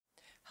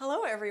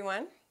Hello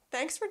everyone.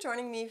 Thanks for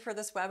joining me for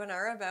this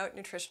webinar about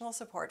nutritional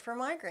support for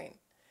migraine.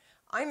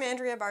 I'm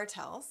Andrea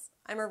Bartels.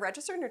 I'm a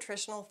registered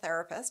nutritional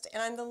therapist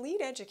and I'm the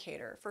lead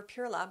educator for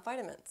Pure Lab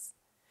Vitamins.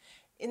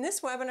 In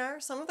this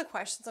webinar, some of the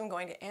questions I'm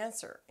going to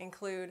answer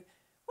include: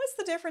 what's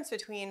the difference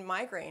between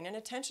migraine and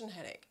a tension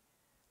headache?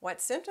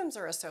 What symptoms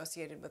are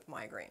associated with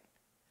migraine?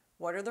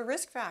 What are the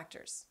risk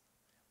factors?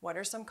 What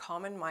are some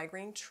common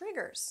migraine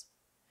triggers?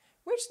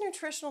 Which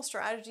nutritional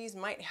strategies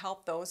might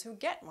help those who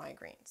get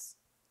migraines?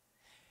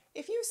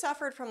 If you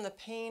suffered from the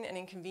pain and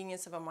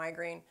inconvenience of a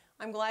migraine,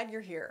 I'm glad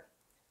you're here.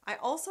 I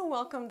also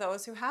welcome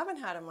those who haven't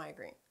had a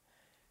migraine.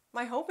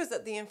 My hope is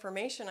that the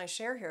information I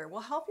share here will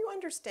help you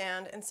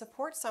understand and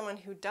support someone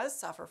who does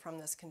suffer from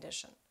this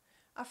condition,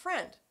 a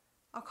friend,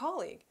 a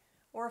colleague,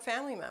 or a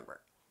family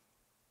member.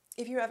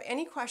 If you have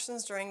any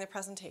questions during the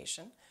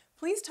presentation,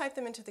 please type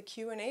them into the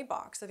Q&A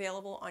box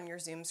available on your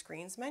Zoom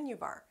screen's menu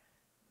bar.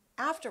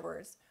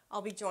 Afterwards,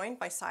 I'll be joined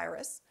by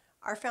Cyrus,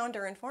 our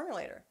founder and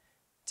formulator.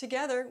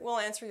 Together, we'll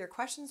answer your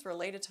questions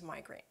related to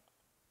migraine.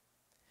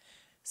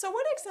 So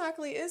what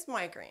exactly is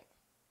migraine?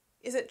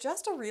 Is it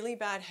just a really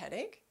bad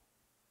headache?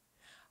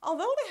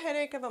 Although the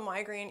headache of a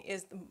migraine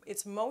is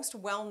its most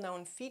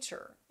well-known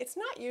feature, it's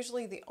not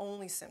usually the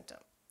only symptom.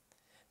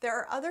 There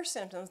are other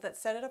symptoms that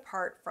set it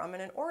apart from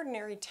an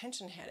ordinary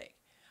tension headache.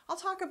 I'll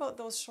talk about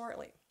those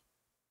shortly.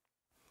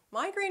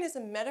 Migraine is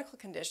a medical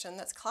condition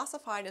that's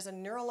classified as a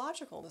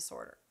neurological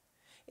disorder.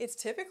 It's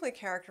typically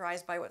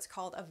characterized by what's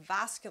called a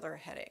vascular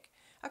headache,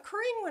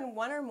 occurring when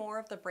one or more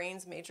of the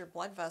brain's major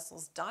blood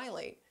vessels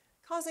dilate,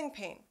 causing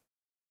pain.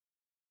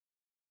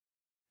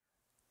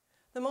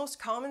 The most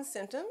common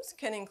symptoms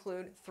can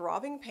include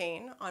throbbing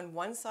pain on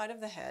one side of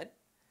the head,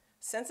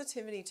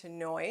 sensitivity to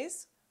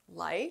noise,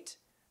 light,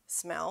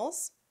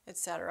 smells,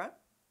 etc.,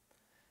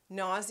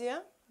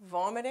 nausea,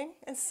 vomiting,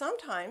 and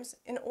sometimes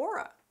an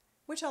aura,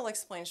 which I'll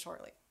explain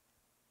shortly.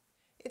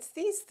 It's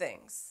these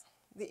things,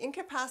 the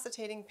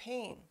incapacitating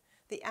pain,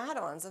 the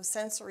add-ons of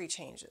sensory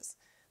changes,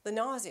 the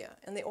nausea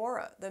and the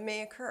aura that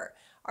may occur,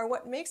 are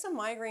what makes a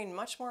migraine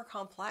much more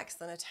complex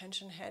than a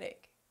tension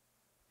headache.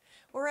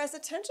 Whereas a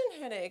tension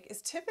headache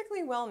is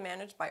typically well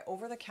managed by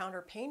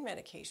over-the-counter pain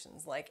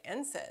medications like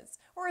NSAIDs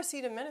or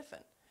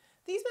acetaminophen,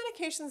 these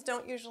medications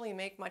don't usually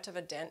make much of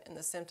a dent in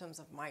the symptoms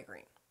of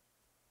migraine.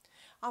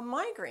 A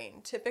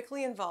migraine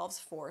typically involves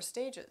 4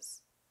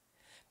 stages.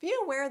 Be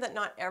aware that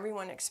not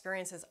everyone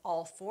experiences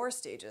all 4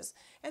 stages,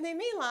 and they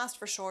may last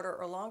for shorter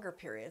or longer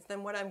periods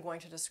than what I'm going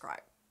to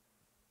describe.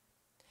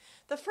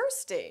 The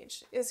first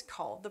stage is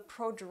called the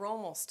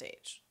prodromal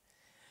stage.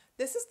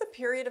 This is the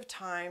period of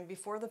time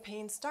before the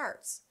pain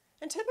starts,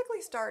 and typically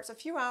starts a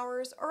few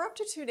hours or up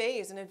to 2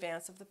 days in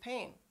advance of the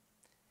pain.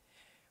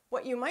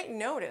 What you might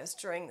notice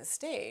during this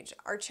stage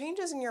are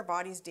changes in your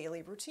body's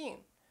daily routine.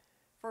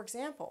 For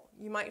example,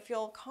 you might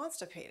feel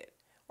constipated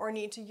or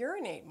need to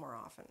urinate more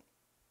often.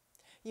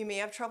 You may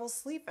have trouble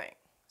sleeping,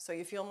 so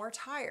you feel more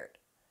tired.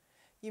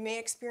 You may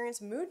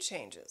experience mood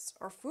changes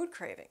or food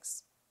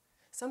cravings.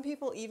 Some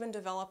people even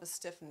develop a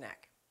stiff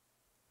neck.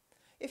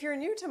 If you're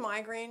new to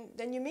migraine,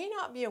 then you may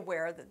not be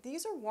aware that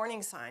these are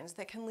warning signs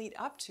that can lead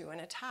up to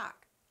an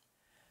attack.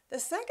 The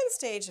second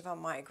stage of a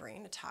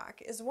migraine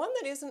attack is one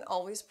that isn't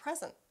always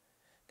present.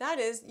 That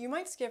is, you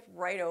might skip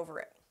right over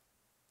it.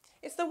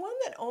 It's the one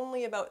that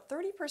only about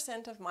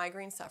 30% of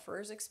migraine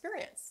sufferers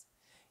experience.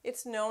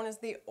 It's known as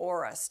the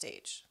aura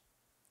stage.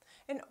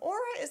 An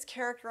aura is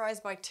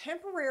characterized by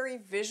temporary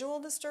visual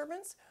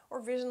disturbance or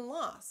vision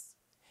loss.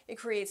 It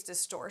creates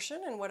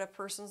distortion in what a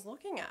person's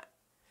looking at.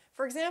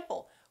 For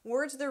example,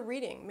 words they're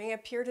reading may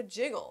appear to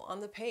jiggle on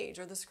the page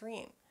or the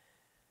screen.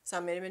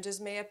 Some images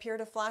may appear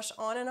to flash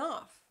on and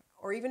off,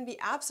 or even be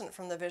absent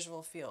from the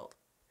visual field.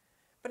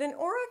 But an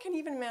aura can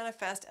even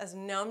manifest as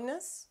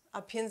numbness,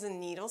 a pins and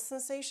needles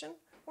sensation,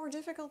 or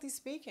difficulty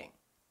speaking.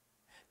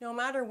 No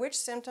matter which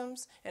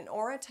symptoms, an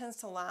aura tends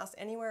to last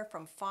anywhere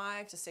from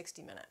 5 to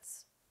 60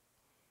 minutes.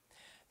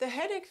 The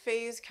headache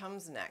phase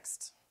comes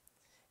next.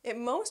 It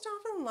most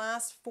often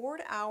lasts 4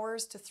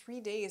 hours to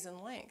 3 days in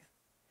length.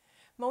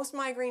 Most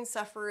migraine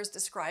sufferers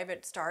describe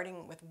it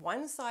starting with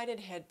one-sided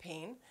head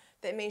pain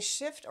that may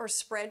shift or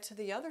spread to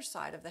the other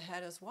side of the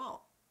head as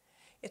well.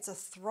 It's a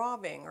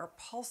throbbing or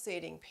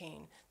pulsating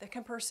pain that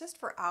can persist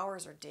for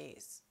hours or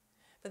days.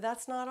 But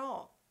that's not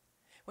all.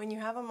 When you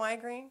have a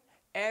migraine,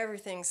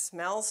 everything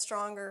smells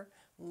stronger,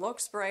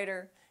 looks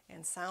brighter,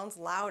 and sounds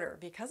louder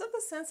because of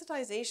the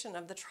sensitization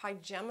of the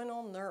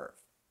trigeminal nerve.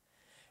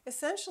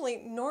 Essentially,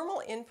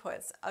 normal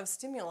inputs of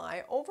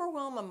stimuli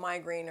overwhelm a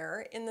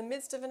migraineur in the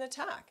midst of an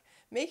attack,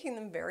 making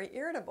them very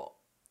irritable.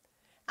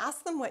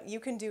 Ask them what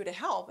you can do to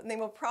help, and they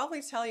will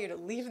probably tell you to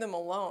leave them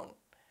alone.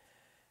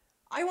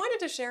 I wanted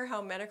to share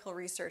how medical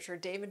researcher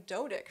David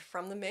Dodick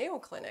from the Mayo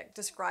Clinic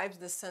describes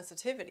this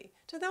sensitivity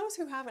to those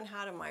who haven't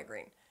had a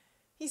migraine.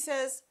 He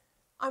says,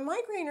 "A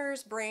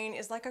migraineur's brain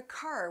is like a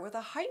car with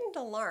a heightened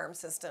alarm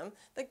system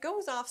that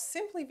goes off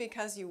simply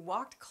because you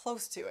walked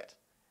close to it."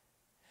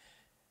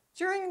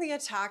 During the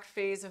attack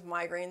phase of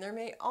migraine, there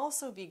may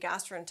also be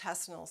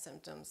gastrointestinal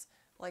symptoms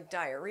like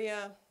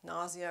diarrhea,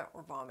 nausea,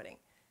 or vomiting.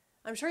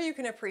 I'm sure you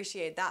can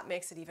appreciate that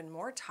makes it even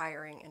more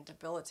tiring and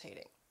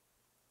debilitating.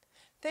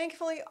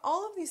 Thankfully,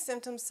 all of these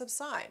symptoms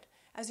subside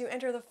as you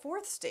enter the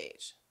fourth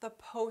stage, the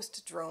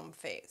post-drome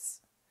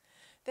phase.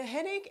 The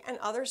headache and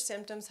other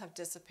symptoms have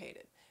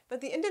dissipated,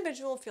 but the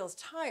individual feels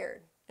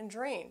tired and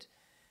drained.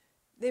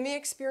 They may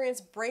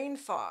experience brain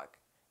fog,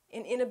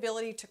 an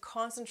inability to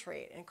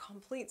concentrate and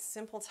complete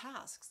simple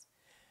tasks.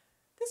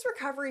 This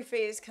recovery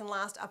phase can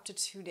last up to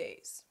 2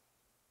 days.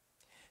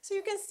 So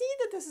you can see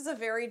that this is a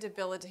very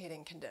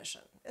debilitating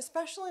condition,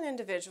 especially in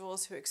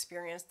individuals who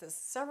experience this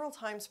several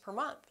times per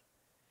month.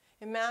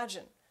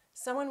 Imagine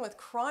someone with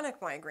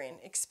chronic migraine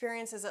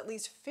experiences at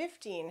least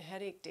 15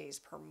 headache days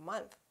per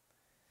month.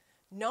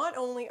 Not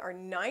only are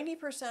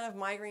 90% of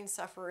migraine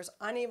sufferers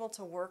unable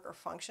to work or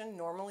function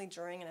normally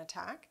during an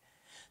attack,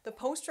 the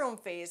post-drome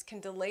phase can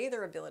delay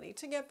their ability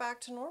to get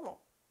back to normal.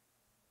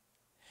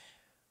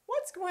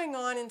 What's going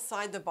on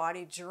inside the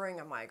body during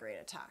a migraine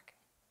attack?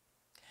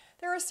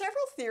 There are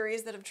several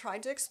theories that have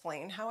tried to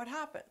explain how it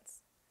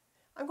happens.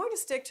 I'm going to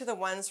stick to the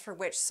ones for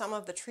which some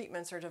of the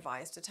treatments are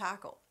devised to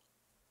tackle.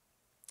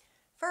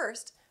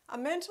 First, a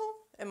mental,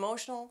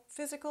 emotional,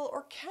 physical,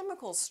 or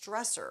chemical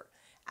stressor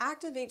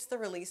activates the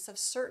release of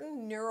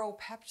certain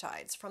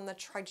neuropeptides from the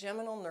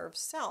trigeminal nerve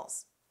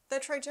cells. The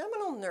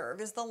trigeminal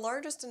nerve is the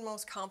largest and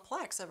most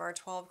complex of our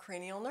 12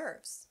 cranial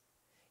nerves.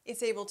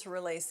 It's able to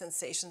relay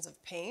sensations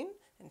of pain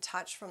and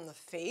touch from the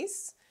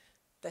face,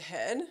 the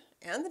head,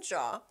 and the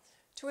jaw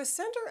to a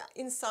center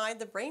inside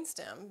the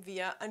brainstem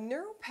via a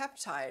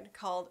neuropeptide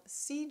called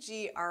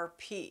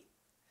CGRP.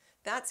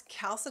 That's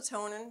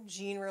calcitonin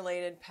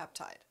gene-related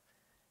peptide.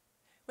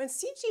 When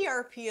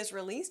CGRP is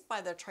released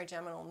by the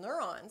trigeminal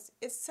neurons,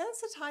 it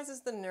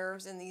sensitizes the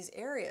nerves in these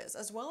areas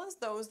as well as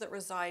those that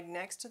reside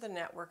next to the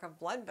network of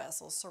blood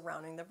vessels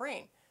surrounding the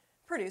brain,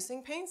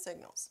 producing pain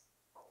signals.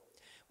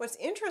 What's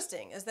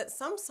interesting is that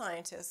some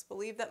scientists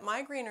believe that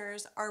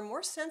migraineurs are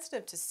more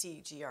sensitive to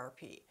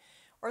CGRP,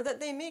 or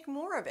that they make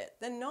more of it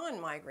than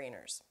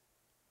non-migraineurs.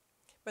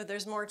 But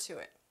there's more to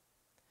it.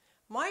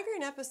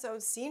 Migraine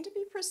episodes seem to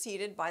be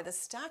preceded by the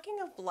stacking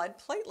of blood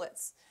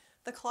platelets,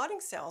 the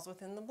clotting cells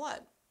within the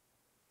blood.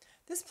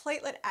 This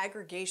platelet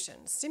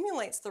aggregation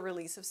stimulates the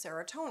release of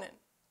serotonin.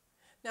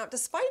 Now,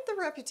 despite the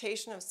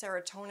reputation of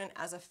serotonin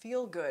as a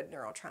feel-good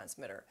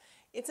neurotransmitter,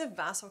 it's a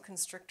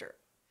vasoconstrictor.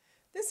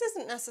 This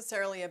isn't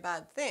necessarily a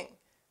bad thing,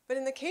 but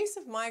in the case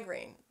of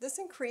migraine, this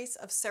increase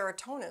of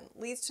serotonin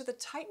leads to the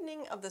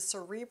tightening of the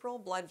cerebral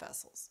blood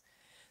vessels.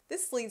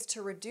 This leads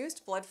to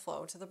reduced blood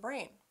flow to the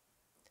brain.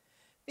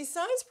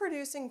 Besides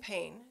producing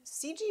pain,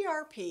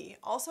 CGRP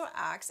also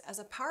acts as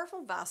a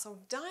powerful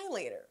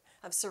vasodilator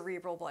of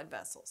cerebral blood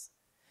vessels.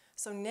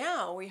 So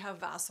now we have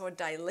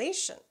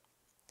vasodilation.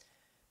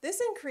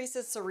 This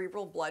increases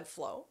cerebral blood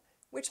flow,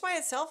 which by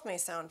itself may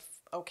sound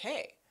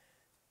okay,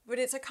 but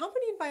it's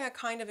accompanied by a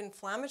kind of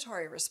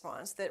inflammatory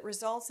response that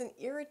results in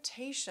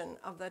irritation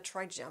of the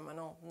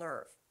trigeminal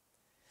nerve.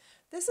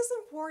 This is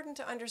important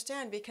to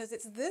understand because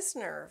it's this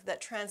nerve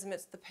that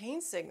transmits the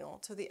pain signal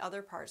to the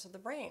other parts of the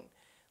brain,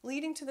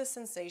 leading to the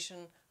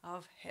sensation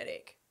of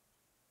headache.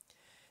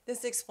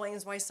 This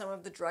explains why some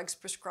of the drugs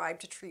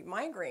prescribed to treat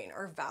migraine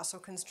are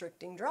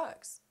vasoconstricting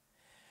drugs.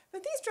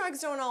 But these drugs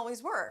don't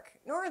always work,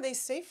 nor are they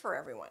safe for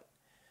everyone.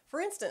 For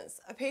instance,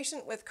 a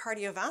patient with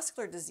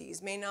cardiovascular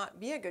disease may not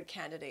be a good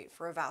candidate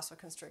for a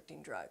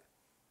vasoconstricting drug.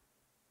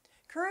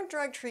 Current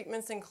drug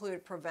treatments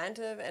include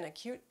preventive and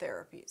acute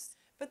therapies,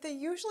 but they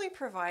usually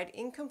provide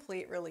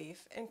incomplete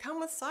relief and come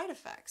with side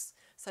effects,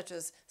 such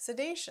as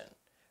sedation,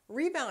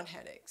 rebound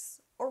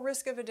headaches, or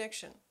risk of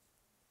addiction.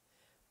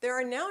 There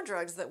are now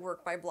drugs that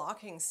work by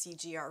blocking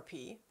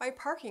CGRP by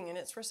parking in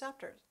its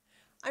receptors.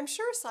 I'm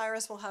sure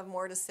Cyrus will have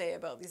more to say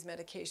about these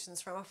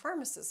medications from a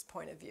pharmacist's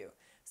point of view,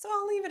 so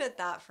I'll leave it at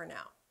that for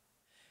now.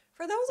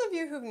 For those of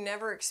you who've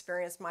never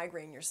experienced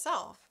migraine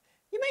yourself,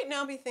 you might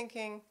now be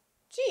thinking,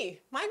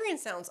 gee, migraine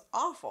sounds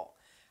awful.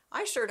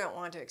 I sure don't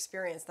want to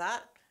experience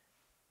that.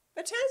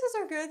 But chances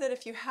are good that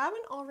if you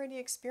haven't already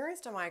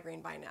experienced a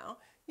migraine by now,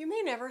 you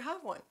may never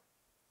have one.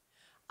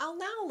 I'll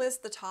now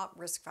list the top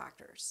risk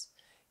factors.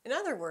 In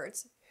other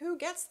words, who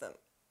gets them?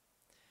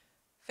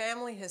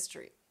 Family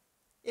history.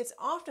 It's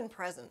often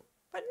present,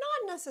 but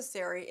not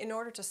necessary in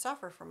order to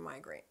suffer from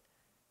migraine.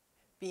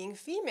 Being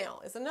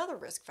female is another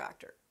risk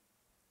factor.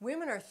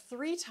 Women are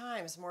 3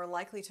 times more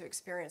likely to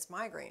experience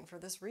migraine for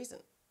this reason.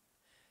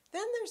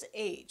 Then there's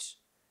age.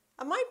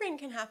 A migraine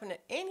can happen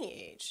at any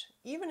age,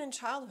 even in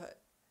childhood,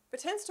 but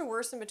tends to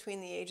worsen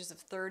between the ages of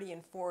 30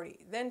 and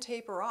 40, then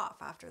taper off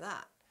after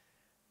that.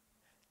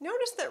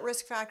 Notice that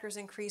risk factors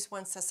increase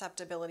one's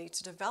susceptibility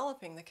to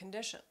developing the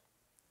condition.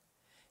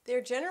 They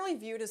are generally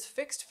viewed as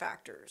fixed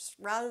factors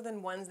rather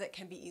than ones that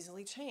can be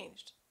easily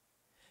changed.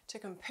 To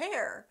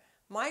compare,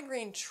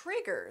 migraine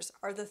triggers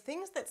are the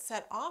things that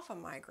set off a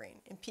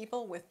migraine in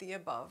people with the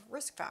above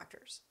risk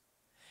factors.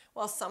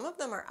 While some of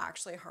them are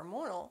actually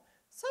hormonal,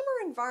 some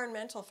are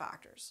environmental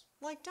factors,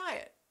 like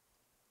diet.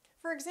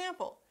 For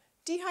example,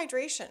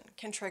 dehydration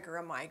can trigger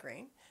a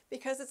migraine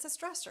because it's a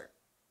stressor.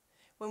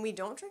 When we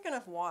don't drink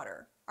enough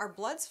water, our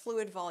blood's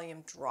fluid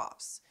volume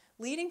drops,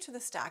 leading to the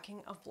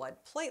stacking of blood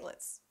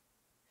platelets.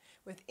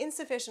 With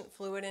insufficient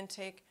fluid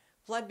intake,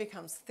 blood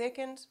becomes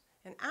thickened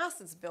and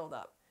acids build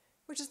up,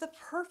 which is the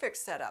perfect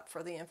setup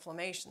for the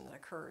inflammation that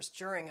occurs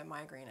during a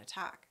migraine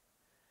attack.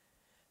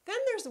 Then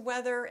there's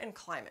weather and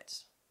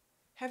climate.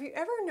 Have you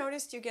ever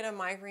noticed you get a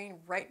migraine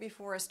right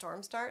before a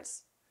storm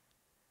starts?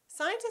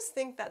 Scientists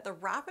think that the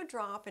rapid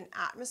drop in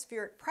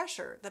atmospheric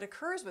pressure that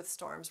occurs with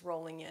storms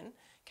rolling in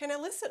can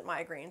elicit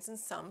migraines in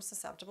some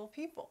susceptible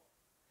people.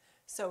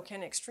 So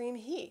can extreme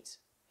heat,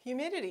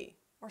 humidity,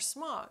 or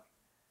smog.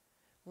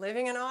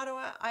 Living in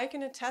Ottawa, I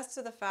can attest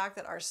to the fact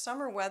that our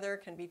summer weather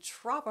can be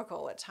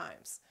tropical at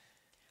times.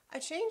 A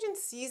change in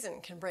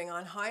season can bring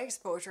on high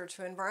exposure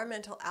to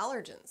environmental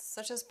allergens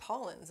such as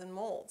pollens and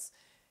molds.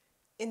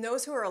 In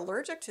those who are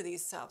allergic to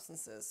these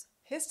substances,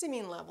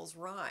 histamine levels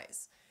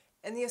rise,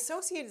 and the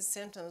associated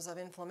symptoms of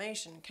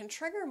inflammation can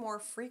trigger more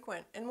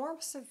frequent and more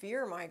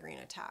severe migraine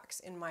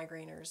attacks in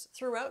migraineurs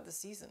throughout the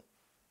season.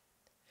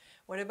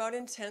 What about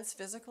intense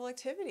physical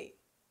activity?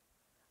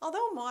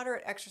 Although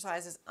moderate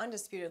exercise is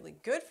undisputedly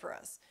good for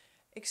us,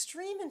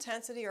 extreme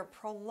intensity or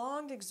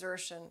prolonged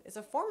exertion is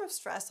a form of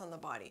stress on the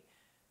body.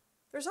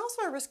 There's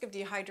also a risk of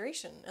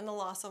dehydration and the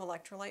loss of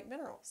electrolyte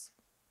minerals.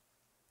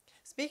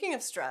 Speaking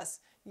of stress,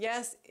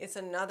 yes, it's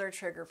another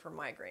trigger for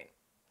migraine.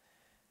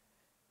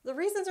 The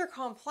reasons are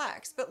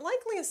complex, but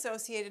likely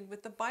associated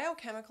with the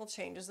biochemical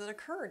changes that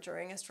occur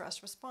during a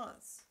stress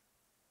response.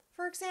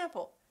 For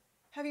example,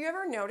 have you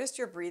ever noticed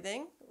your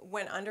breathing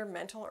when under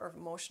mental or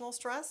emotional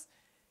stress?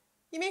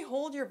 You may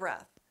hold your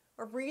breath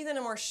or breathe in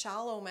a more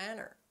shallow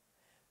manner.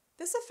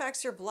 This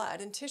affects your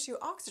blood and tissue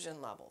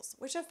oxygen levels,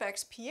 which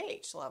affects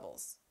pH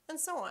levels, and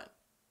so on.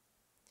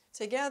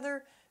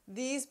 Together,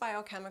 these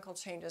biochemical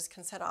changes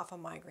can set off a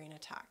migraine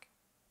attack.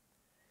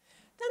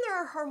 Then there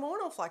are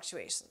hormonal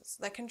fluctuations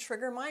that can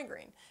trigger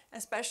migraine,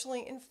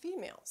 especially in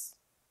females.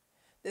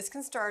 This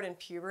can start in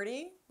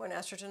puberty, when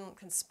estrogen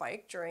can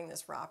spike during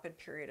this rapid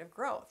period of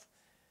growth.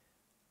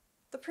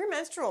 The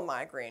premenstrual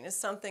migraine is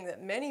something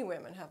that many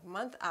women have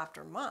month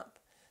after month,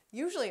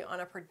 usually on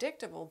a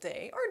predictable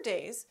day or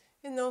days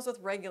in those with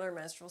regular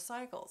menstrual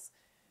cycles.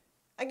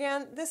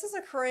 Again, this is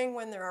occurring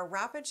when there are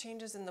rapid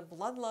changes in the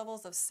blood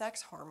levels of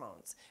sex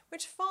hormones,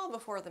 which fall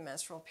before the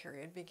menstrual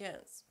period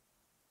begins.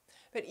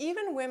 But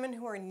even women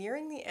who are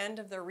nearing the end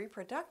of their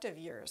reproductive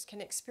years can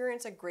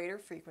experience a greater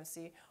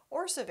frequency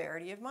or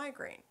severity of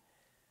migraine.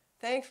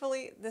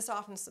 Thankfully, this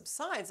often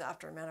subsides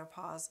after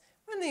menopause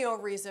when the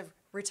ovaries have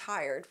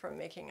retired from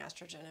making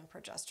estrogen and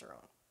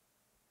progesterone.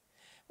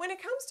 When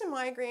it comes to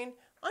migraine,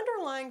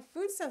 underlying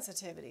food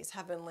sensitivities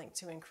have been linked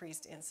to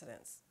increased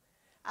incidence.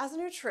 As a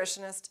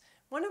nutritionist,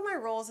 one of my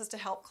roles is to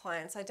help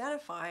clients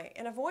identify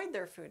and avoid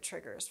their food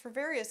triggers for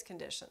various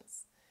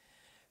conditions.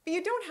 But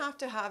you don't have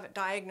to have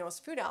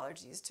diagnosed food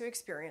allergies to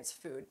experience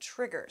food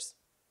triggers.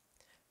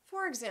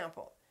 For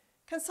example,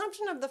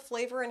 consumption of the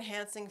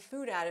flavor-enhancing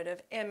food additive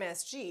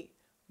MSG,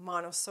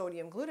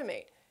 monosodium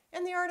glutamate,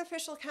 and the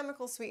artificial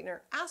chemical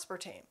sweetener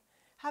aspartame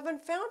have been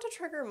found to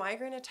trigger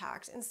migraine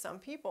attacks in some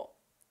people.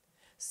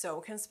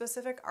 So can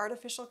specific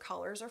artificial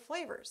colors or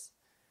flavors.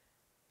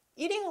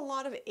 Eating a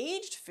lot of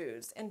aged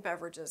foods and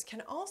beverages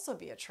can also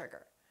be a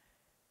trigger.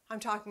 I'm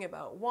talking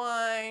about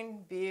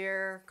wine,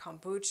 beer,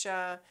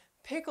 kombucha,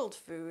 pickled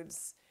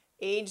foods,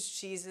 aged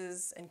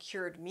cheeses and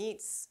cured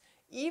meats,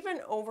 even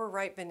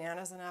overripe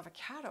bananas and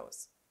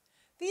avocados.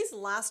 These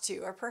last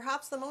two are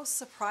perhaps the most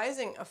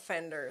surprising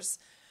offenders,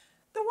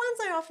 the ones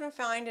I often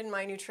find in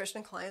my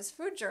nutrition clients'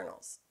 food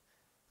journals.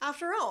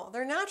 After all,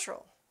 they're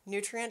natural,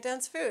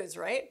 nutrient-dense foods,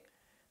 right?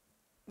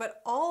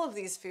 But all of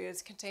these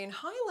foods contain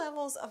high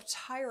levels of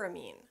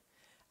tyramine,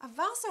 a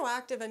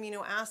vasoactive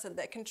amino acid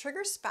that can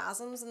trigger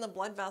spasms in the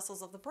blood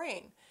vessels of the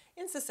brain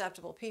in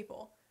susceptible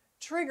people,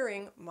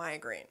 triggering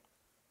migraine.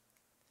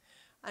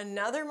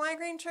 Another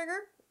migraine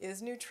trigger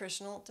is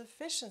nutritional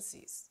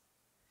deficiencies.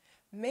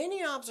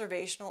 Many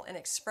observational and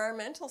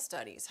experimental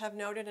studies have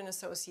noted an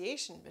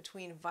association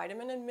between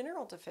vitamin and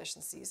mineral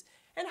deficiencies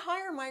and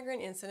higher migraine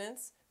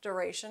incidence,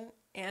 duration,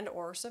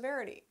 and/or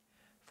severity.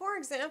 For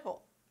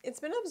example,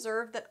 it's been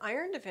observed that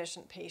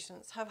iron-deficient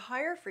patients have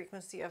higher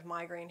frequency of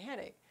migraine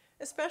headache,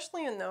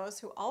 especially in those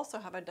who also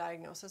have a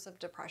diagnosis of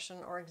depression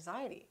or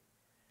anxiety.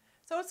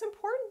 So it's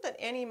important that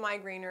any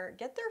migrainer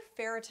get their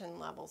ferritin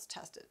levels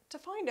tested to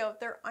find out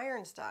their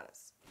iron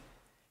status.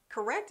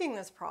 Correcting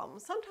this problem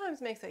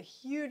sometimes makes a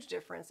huge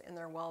difference in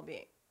their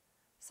well-being.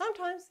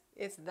 Sometimes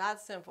it's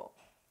that simple.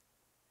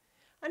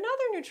 Another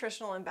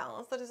nutritional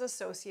imbalance that is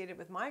associated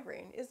with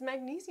migraine is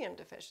magnesium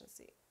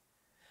deficiency.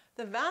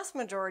 The vast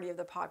majority of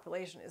the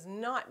population is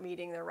not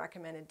meeting their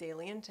recommended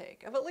daily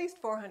intake of at least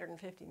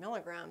 450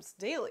 milligrams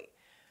daily.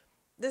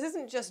 This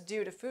isn't just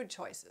due to food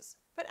choices,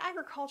 but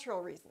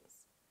agricultural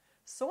reasons.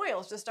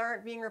 Soils just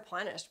aren't being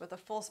replenished with a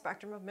full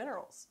spectrum of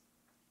minerals.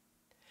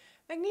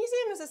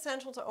 Magnesium is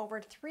essential to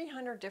over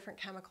 300 different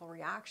chemical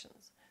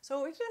reactions,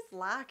 so if it's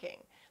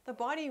lacking, the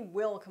body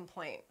will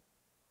complain.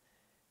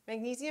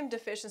 Magnesium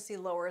deficiency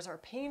lowers our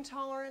pain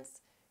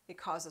tolerance, it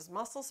causes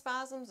muscle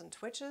spasms and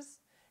twitches,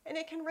 and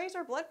it can raise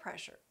our blood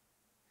pressure.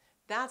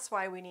 That's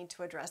why we need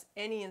to address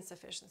any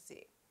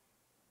insufficiency.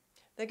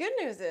 The good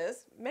news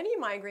is many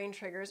migraine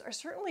triggers are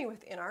certainly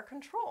within our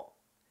control.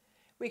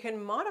 We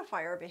can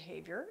modify our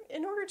behavior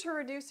in order to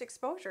reduce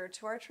exposure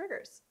to our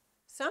triggers.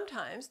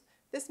 Sometimes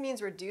this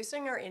means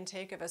reducing our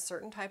intake of a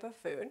certain type of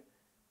food,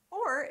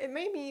 or it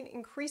may mean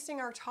increasing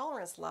our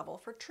tolerance level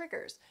for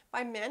triggers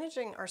by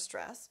managing our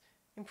stress,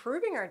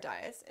 improving our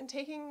diets, and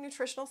taking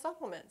nutritional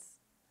supplements.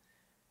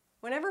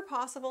 Whenever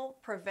possible,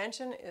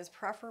 prevention is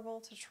preferable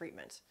to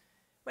treatment.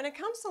 When it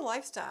comes to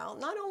lifestyle,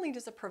 not only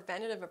does a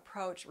preventative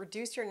approach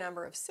reduce your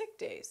number of sick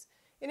days,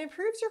 it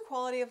improves your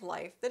quality of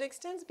life that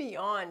extends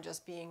beyond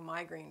just being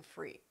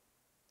migraine-free.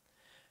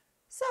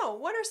 So,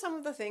 what are some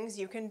of the things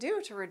you can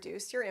do to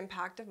reduce your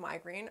impact of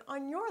migraine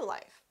on your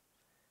life?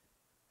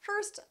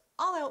 First,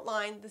 I'll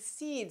outline the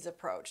SEEDS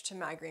approach to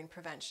migraine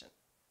prevention.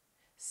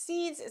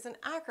 SEEDS is an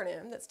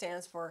acronym that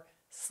stands for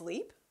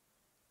sleep,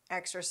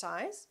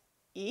 exercise,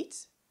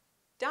 eat,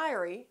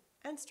 diary,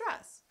 and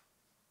stress.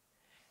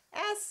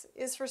 S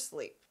is for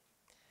sleep.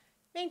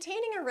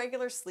 Maintaining a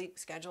regular sleep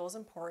schedule is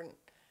important.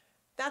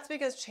 That's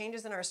because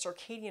changes in our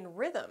circadian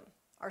rhythm,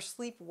 our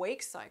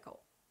sleep-wake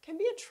cycle, can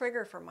be a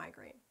trigger for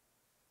migraine.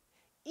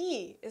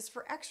 E is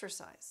for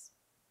exercise.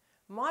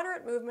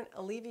 Moderate movement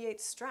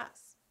alleviates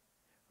stress.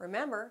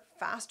 Remember,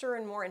 faster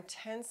and more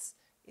intense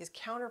is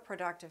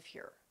counterproductive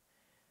here.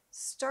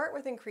 Start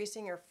with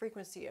increasing your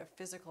frequency of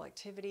physical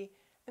activity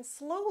and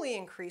slowly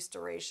increase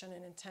duration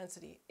and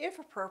intensity if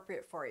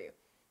appropriate for you.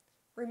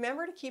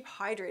 Remember to keep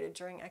hydrated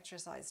during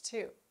exercise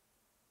too.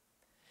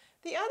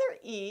 The other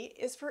E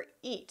is for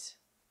eat.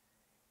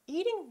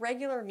 Eating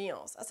regular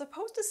meals as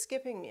opposed to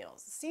skipping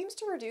meals seems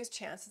to reduce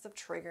chances of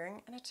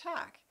triggering an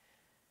attack.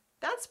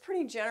 That's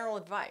pretty general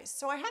advice,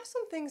 so I have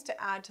some things to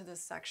add to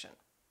this section.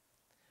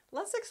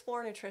 Let's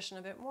explore nutrition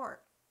a bit more.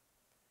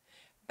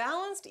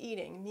 Balanced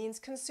eating means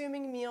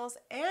consuming meals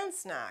and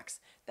snacks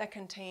that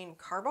contain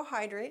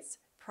carbohydrates,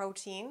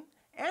 protein,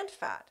 and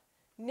fat,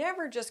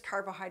 never just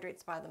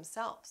carbohydrates by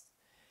themselves.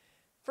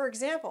 For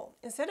example,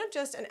 instead of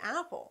just an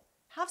apple,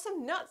 have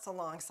some nuts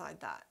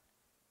alongside that.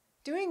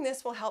 Doing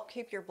this will help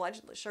keep your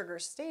blood sugar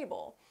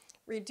stable,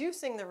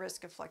 reducing the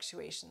risk of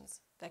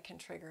fluctuations that can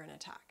trigger an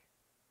attack.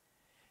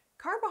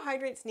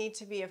 Carbohydrates need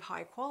to be of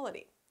high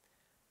quality.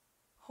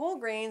 Whole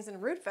grains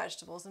and root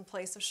vegetables in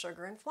place of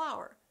sugar and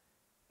flour.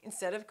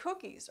 Instead of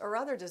cookies or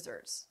other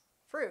desserts,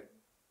 fruit.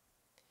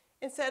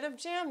 Instead of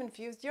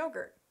jam-infused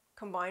yogurt,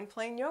 combine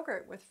plain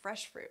yogurt with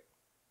fresh fruit.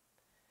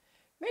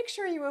 Make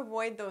sure you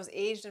avoid those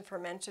aged and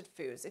fermented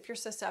foods if you're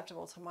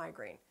susceptible to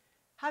migraine.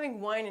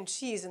 Having wine and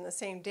cheese in the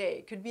same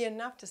day could be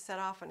enough to set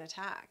off an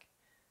attack.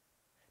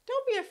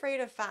 Don't be afraid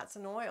of fats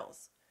and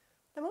oils.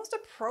 The most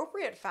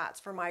appropriate fats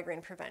for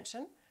migraine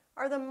prevention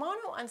are the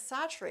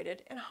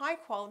monounsaturated and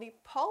high-quality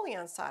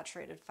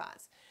polyunsaturated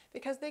fats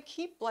because they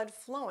keep blood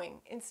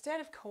flowing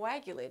instead of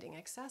coagulating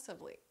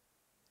excessively.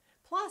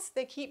 Plus,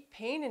 they keep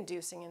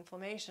pain-inducing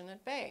inflammation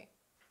at bay.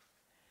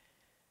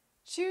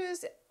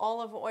 Choose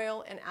olive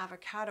oil and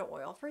avocado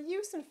oil for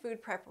use in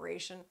food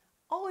preparation,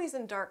 always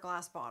in dark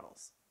glass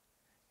bottles.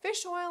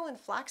 Fish oil and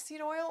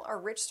flaxseed oil are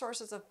rich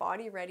sources of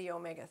body-ready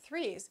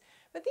omega-3s,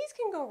 but these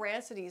can go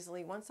rancid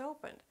easily once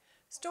opened.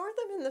 Store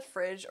them in the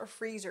fridge or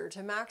freezer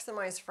to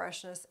maximize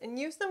freshness and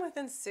use them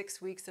within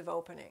 6 weeks of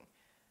opening.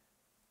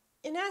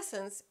 In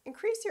essence,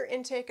 increase your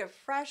intake of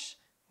fresh,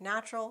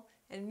 natural,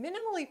 and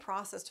minimally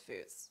processed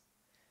foods.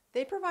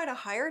 They provide a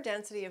higher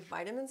density of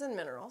vitamins and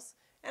minerals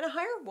and a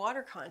higher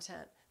water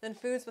content than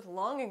foods with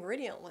long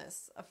ingredient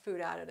lists of food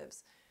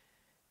additives.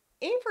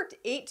 Aim for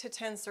 8 to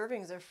 10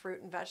 servings of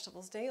fruit and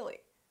vegetables daily.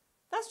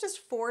 That's just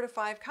 4 to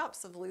 5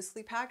 cups of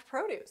loosely packed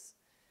produce.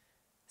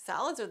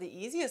 Salads are the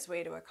easiest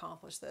way to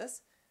accomplish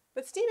this,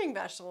 but steaming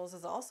vegetables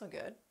is also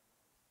good.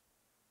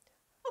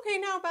 Okay,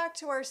 now back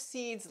to our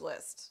SEEDS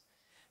list.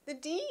 The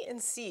D in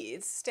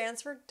SEEDS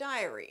stands for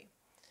diary.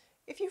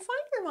 If you find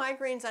your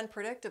migraines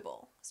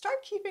unpredictable,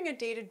 start keeping a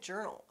dated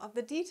journal of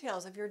the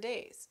details of your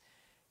days.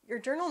 Your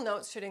journal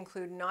notes should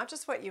include not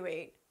just what you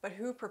ate, but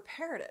who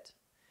prepared it.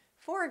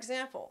 For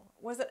example,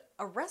 was it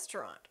a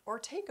restaurant or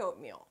takeout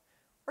meal?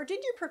 Or did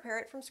you prepare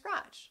it from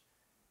scratch?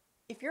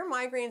 If your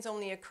migraines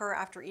only occur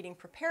after eating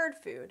prepared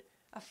food,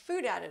 a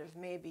food additive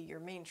may be your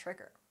main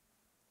trigger.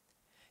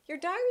 Your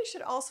diary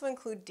should also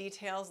include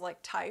details like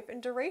type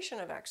and duration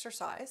of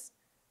exercise,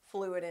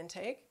 fluid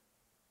intake,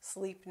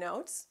 sleep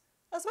notes,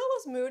 as well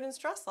as mood and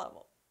stress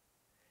level.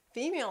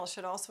 Females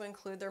should also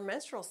include their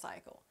menstrual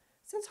cycle,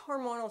 since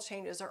hormonal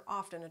changes are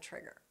often a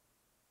trigger.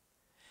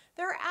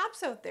 There are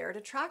apps out there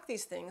to track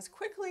these things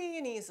quickly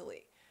and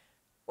easily.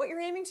 What you're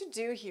aiming to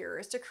do here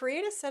is to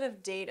create a set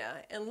of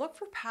data and look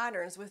for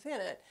patterns within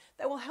it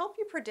that will help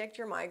you predict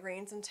your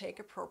migraines and take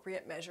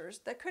appropriate measures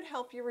that could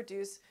help you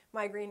reduce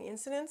migraine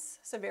incidence,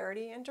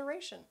 severity, and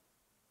duration.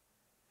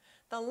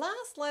 The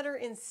last letter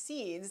in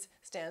SEEDS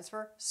stands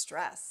for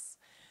stress.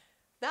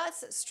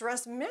 That's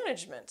stress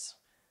management.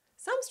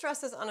 Some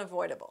stress is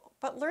unavoidable,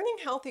 but learning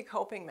healthy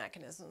coping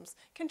mechanisms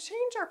can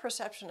change our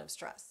perception of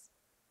stress.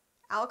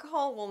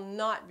 Alcohol will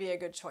not be a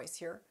good choice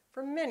here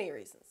for many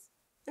reasons.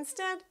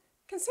 Instead,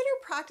 Consider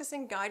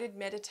practicing guided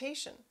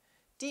meditation,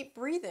 deep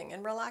breathing,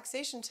 and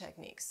relaxation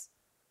techniques.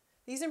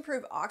 These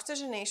improve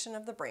oxygenation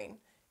of the brain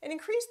and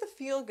increase the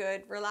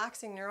feel-good,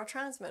 relaxing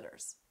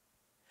neurotransmitters.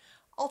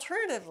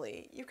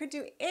 Alternatively, you could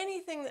do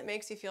anything that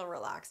makes you feel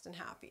relaxed and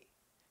happy.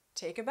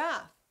 Take a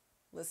bath,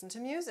 listen to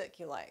music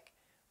you like,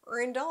 or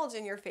indulge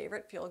in your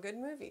favorite feel-good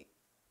movie.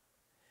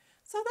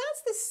 So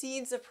that's the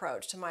SEEDS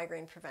approach to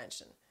migraine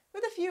prevention,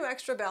 with a few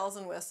extra bells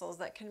and whistles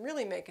that can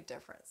really make a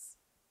difference.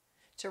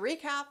 To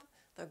recap,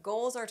 the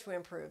goals are to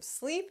improve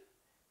sleep,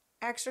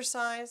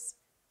 exercise,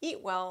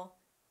 eat well,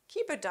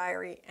 keep a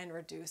diary, and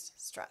reduce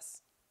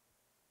stress.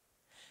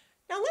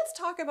 Now let's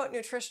talk about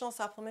nutritional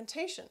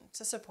supplementation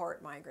to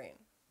support migraine.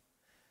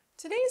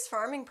 Today's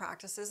farming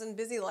practices and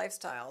busy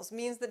lifestyles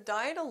means that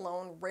diet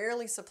alone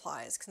rarely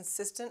supplies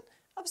consistent,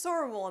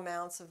 absorbable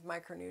amounts of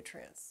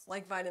micronutrients,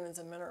 like vitamins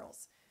and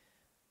minerals.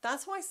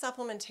 That's why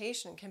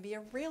supplementation can be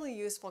a really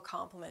useful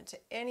complement to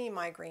any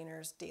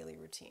migrainer's daily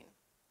routine.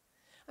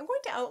 I'm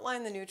going to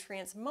outline the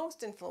nutrients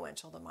most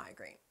influential to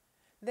migraine.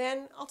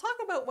 Then I'll talk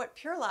about what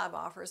Pure Lab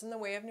offers in the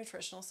way of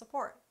nutritional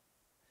support.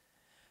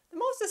 The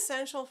most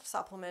essential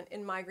supplement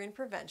in migraine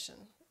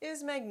prevention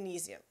is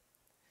magnesium.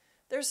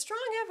 There's strong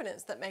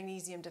evidence that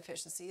magnesium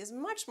deficiency is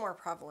much more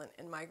prevalent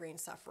in migraine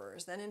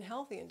sufferers than in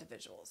healthy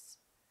individuals.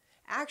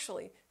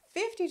 Actually,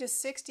 50 to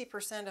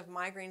 60% of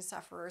migraine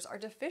sufferers are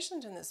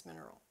deficient in this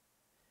mineral.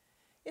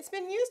 It's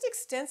been used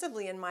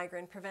extensively in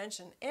migraine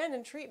prevention and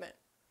in treatment.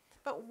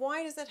 But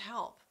why does it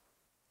help?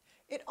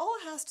 It all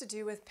has to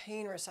do with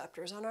pain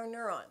receptors on our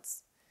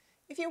neurons.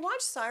 If you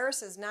watched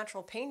Cyrus's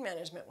natural pain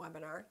management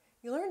webinar,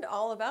 you learned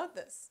all about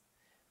this.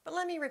 But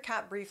let me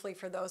recap briefly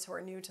for those who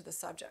are new to the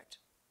subject.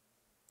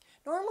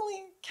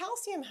 Normally,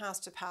 calcium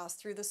has to pass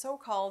through the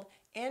so-called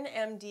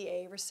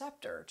NMDA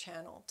receptor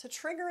channel to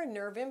trigger a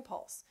nerve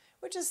impulse,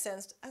 which is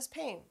sensed as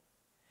pain.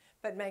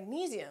 But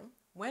magnesium,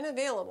 when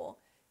available,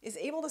 is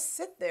able to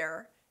sit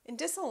there and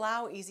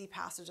disallow easy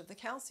passage of the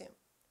calcium.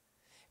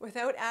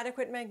 Without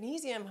adequate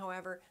magnesium,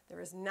 however, there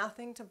is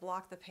nothing to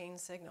block the pain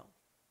signal.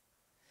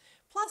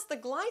 Plus, the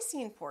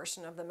glycine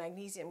portion of the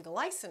magnesium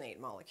glycinate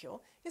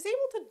molecule is able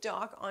to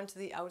dock onto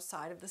the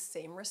outside of the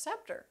same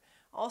receptor,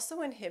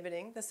 also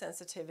inhibiting the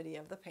sensitivity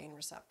of the pain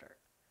receptor.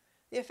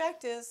 The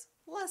effect is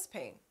less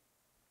pain.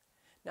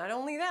 Not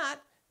only that,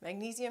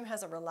 magnesium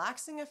has a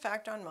relaxing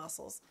effect on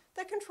muscles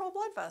that control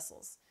blood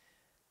vessels.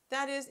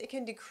 That is, it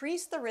can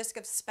decrease the risk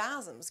of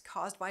spasms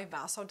caused by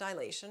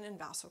vasodilation and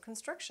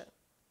vasoconstriction.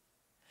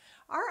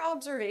 Our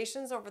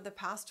observations over the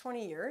past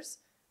 20 years,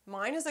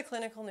 mine as a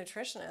clinical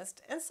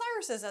nutritionist and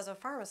Cyrus's as a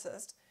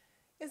pharmacist,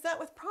 is that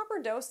with proper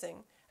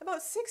dosing,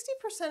 about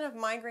 60% of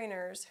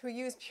migraineurs who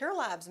use Pure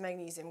Lab's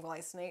magnesium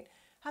glycinate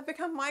have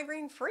become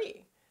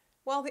migraine-free,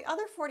 while the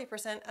other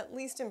 40% at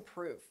least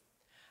improve.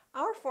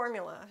 Our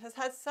formula has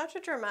had such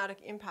a dramatic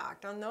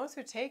impact on those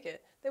who take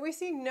it that we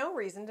see no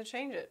reason to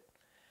change it.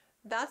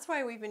 That's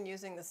why we've been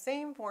using the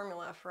same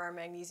formula for our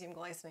magnesium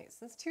glycinate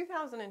since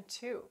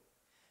 2002.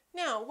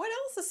 Now, what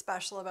else is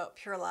special about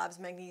Pure Lab's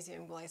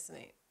magnesium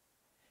glycinate?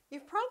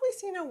 You've probably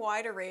seen a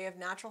wide array of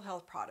natural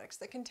health products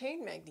that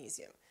contain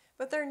magnesium,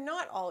 but they're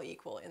not all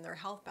equal in their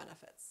health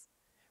benefits.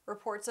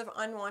 Reports of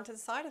unwanted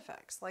side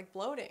effects like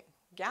bloating,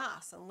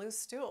 gas, and loose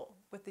stool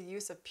with the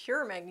use of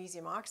pure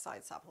magnesium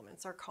oxide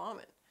supplements are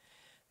common.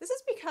 This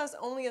is because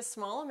only a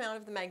small amount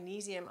of the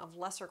magnesium of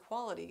lesser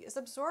quality is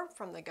absorbed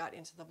from the gut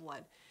into the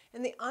blood,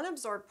 and the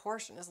unabsorbed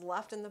portion is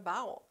left in the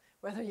bowel,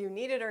 whether you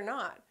need it or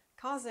not,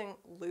 causing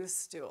loose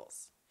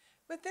stools.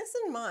 With this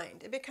in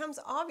mind, it becomes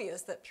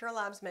obvious that Pure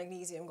Lab's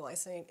magnesium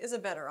glycinate is a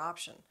better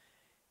option.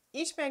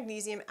 Each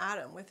magnesium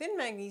atom within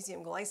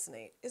magnesium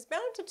glycinate is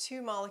bound to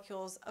 2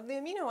 molecules of the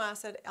amino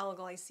acid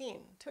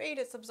L-glycine to aid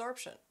its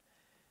absorption.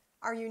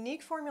 Our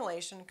unique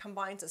formulation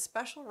combines a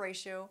special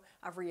ratio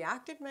of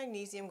reactive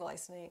magnesium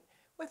glycinate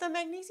with a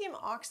magnesium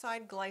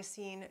oxide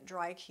glycine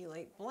dry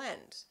chelate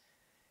blend.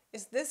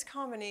 It's this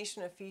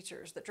combination of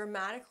features that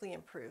dramatically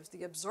improves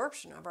the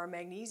absorption of our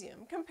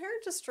magnesium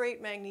compared to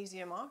straight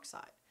magnesium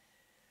oxide.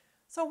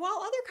 So while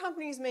other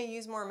companies may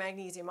use more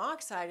magnesium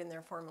oxide in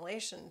their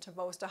formulation to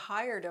boast a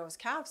higher dose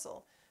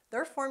capsule,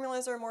 their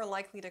formulas are more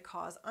likely to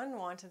cause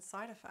unwanted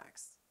side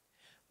effects.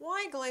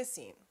 Why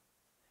glycine?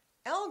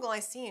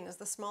 L-glycine is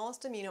the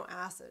smallest amino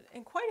acid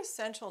and quite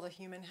essential to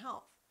human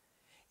health.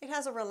 It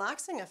has a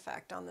relaxing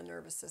effect on the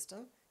nervous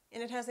system,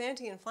 and it has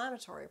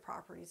anti-inflammatory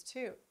properties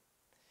too.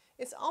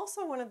 It's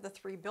also one of the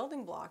 3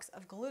 building blocks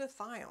of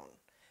glutathione,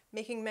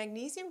 making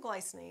magnesium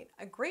glycinate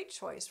a great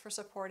choice for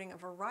supporting a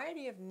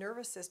variety of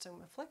nervous system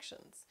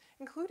afflictions,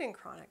 including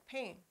chronic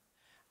pain.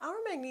 Our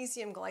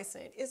magnesium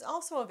glycinate is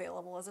also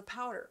available as a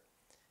powder.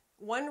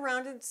 1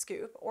 rounded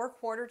scoop or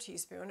 1/4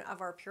 teaspoon of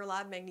our Pure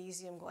Lab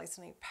magnesium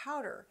glycinate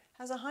powder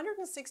has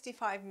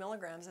 165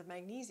 milligrams of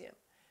magnesium,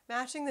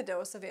 matching the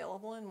dose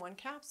available in 1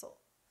 capsule.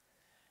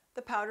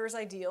 The powder is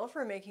ideal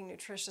for making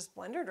nutritious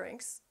blender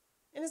drinks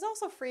and is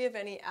also free of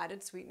any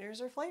added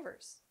sweeteners or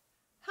flavors.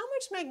 How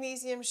much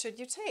magnesium should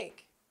you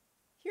take?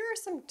 Here are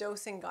some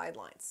dosing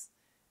guidelines.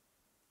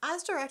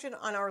 As directed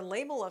on our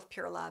label of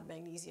Pure Lab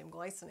magnesium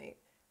glycinate,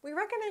 We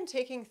recommend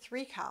taking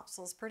 3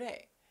 capsules per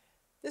day.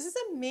 This is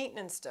a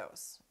maintenance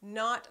dose,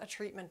 not a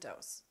treatment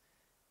dose.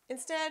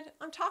 Instead,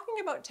 I'm talking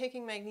about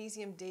taking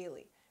magnesium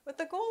daily with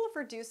the goal of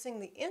reducing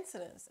the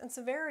incidence and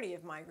severity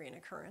of migraine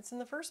occurrence in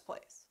the first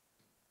place.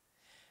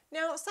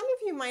 Now, some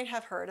of you might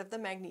have heard of the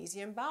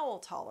magnesium bowel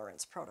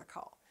tolerance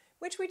protocol,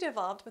 which we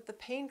developed with the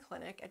pain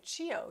clinic at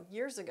CHIO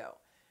years ago.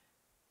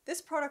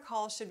 This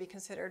protocol should be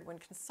considered when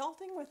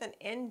consulting with an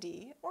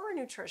ND or a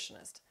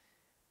nutritionist.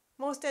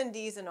 Most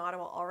NDs in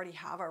Ottawa already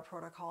have our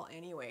protocol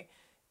anyway.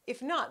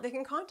 If not, they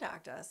can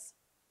contact us.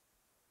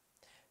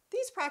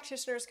 These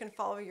practitioners can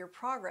follow your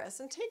progress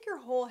and take your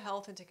whole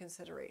health into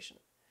consideration.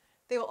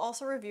 They will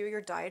also review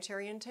your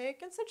dietary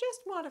intake and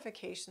suggest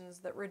modifications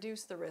that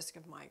reduce the risk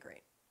of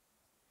migraine.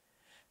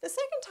 The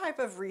second type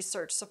of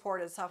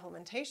research-supported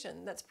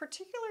supplementation that's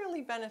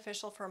particularly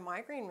beneficial for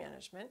migraine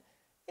management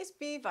is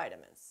B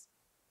vitamins.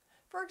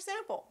 For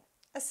example,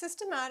 a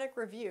systematic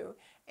review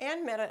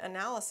and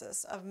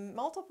meta-analysis of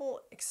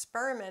multiple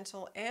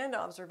experimental and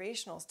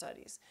observational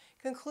studies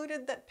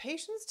concluded that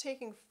patients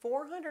taking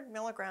 400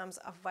 milligrams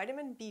of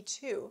vitamin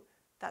B2,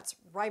 that's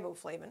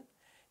riboflavin,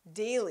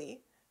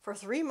 daily for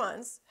 3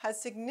 months had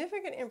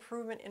significant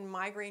improvement in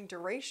migraine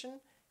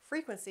duration,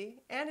 frequency,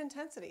 and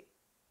intensity.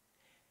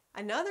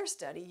 Another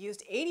study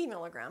used 80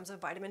 milligrams of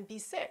vitamin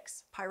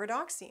B6,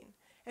 pyridoxine,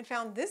 and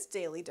found this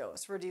daily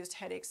dose reduced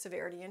headache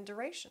severity and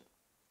duration.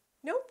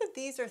 Note that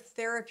these are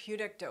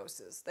therapeutic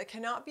doses that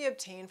cannot be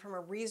obtained from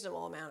a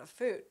reasonable amount of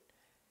food.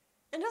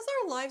 And as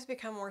our lives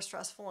become more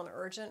stressful and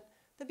urgent,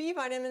 the B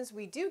vitamins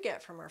we do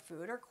get from our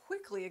food are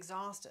quickly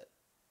exhausted.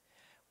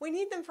 We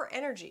need them for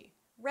energy,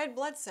 red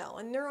blood cell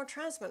and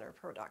neurotransmitter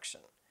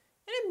production,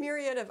 and a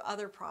myriad of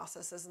other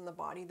processes in the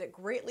body that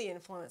greatly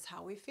influence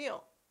how we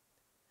feel.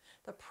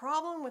 The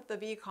problem with the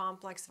B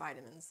complex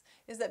vitamins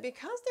is that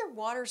because they're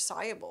water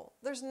soluble,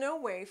 there's no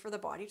way for the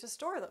body to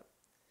store them.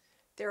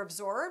 They're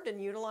absorbed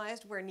and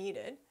utilized where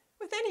needed,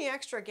 with any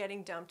extra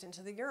getting dumped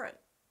into the urine.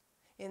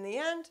 In the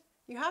end,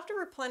 you have to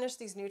replenish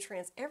these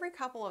nutrients every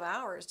couple of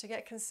hours to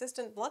get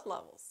consistent blood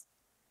levels.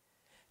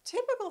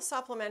 Typical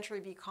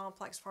supplementary B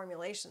complex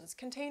formulations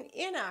contain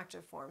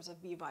inactive forms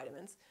of B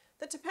vitamins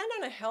that depend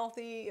on a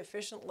healthy,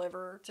 efficient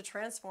liver to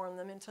transform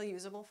them into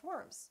usable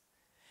forms.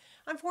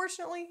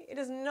 Unfortunately, it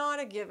is not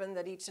a given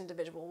that each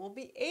individual will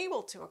be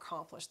able to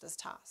accomplish this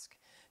task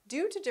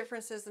due to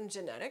differences in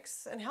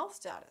genetics and health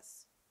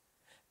status.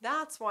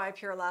 That's why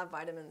Pure Lab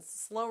Vitamins'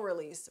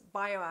 slow-release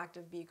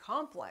bioactive B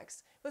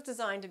complex was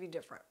designed to be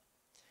different.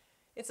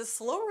 It's a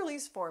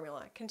slow-release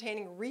formula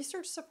containing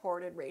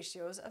research-supported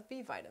ratios of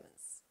B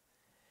vitamins.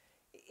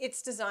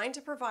 It's designed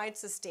to provide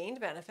sustained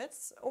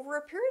benefits over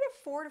a period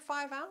of 4 to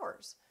 5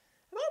 hours,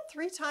 about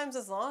 3 times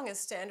as long as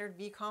standard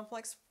B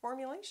complex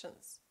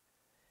formulations.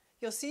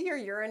 You'll see your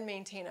urine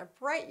maintain a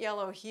bright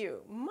yellow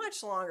hue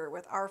much longer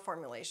with our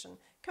formulation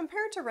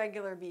compared to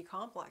regular B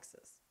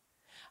complexes.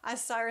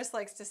 As Cyrus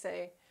likes to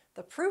say,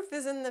 the proof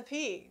is in the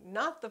pea,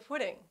 not the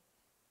pudding.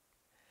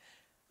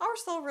 Our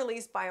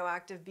slow-release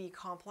bioactive B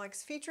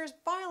complex features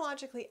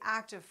biologically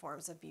active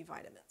forms of B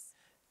vitamins.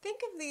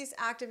 Think of these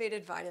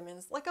activated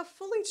vitamins like a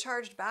fully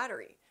charged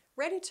battery,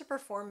 ready to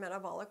perform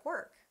metabolic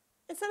work,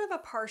 instead of a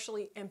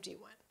partially empty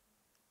one.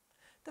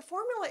 The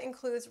formula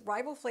includes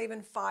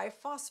riboflavin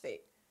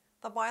 5-phosphate,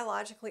 the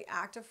biologically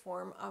active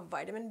form of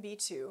vitamin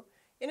B2,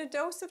 in a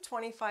dose of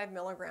 25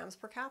 milligrams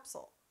per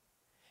capsule.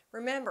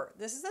 Remember,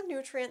 this is a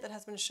nutrient that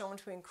has been shown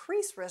to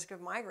increase risk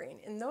of migraine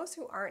in those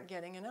who aren't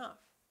getting enough.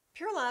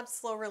 Pure Lab's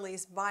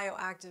slow-release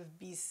bioactive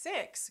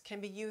B6 can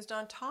be used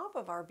on top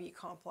of our B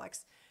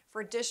complex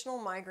for additional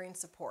migraine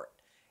support.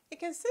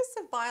 It consists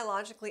of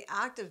biologically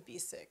active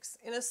B6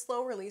 in a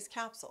slow-release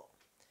capsule.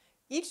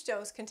 Each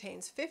dose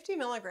contains 50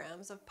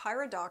 milligrams of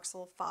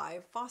pyridoxal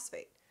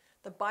 5-phosphate,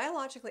 the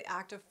biologically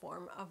active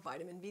form of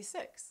vitamin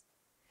B6.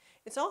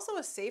 It's also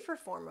a safer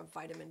form of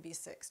vitamin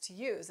B6 to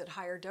use at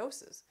higher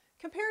doses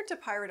compared to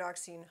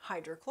pyridoxine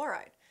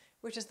hydrochloride,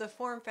 which is the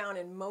form found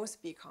in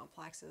most B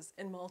complexes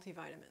and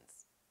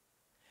multivitamins.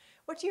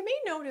 What you may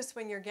notice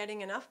when you're getting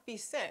enough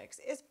B6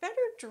 is better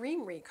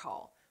dream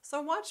recall,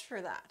 so watch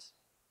for that.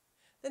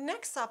 The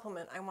next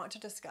supplement I want to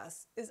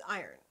discuss is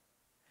iron.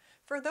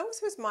 For those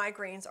whose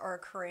migraines are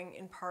occurring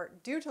in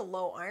part due to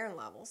low iron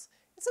levels,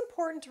 it's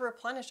important to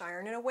replenish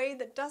iron in a way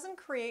that doesn't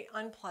create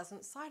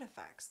unpleasant side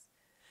effects.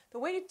 The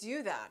way to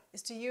do that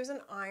is to use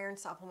an iron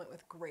supplement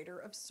with greater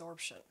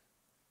absorption.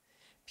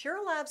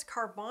 Pure Lab's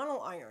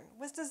carbonyl iron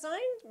was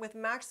designed with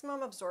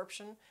maximum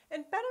absorption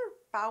and better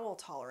bowel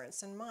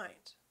tolerance in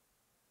mind.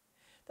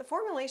 The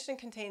formulation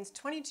contains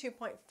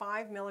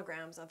 22.5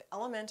 milligrams of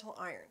elemental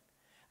iron,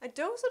 a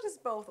dose that is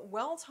both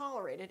well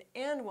tolerated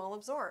and well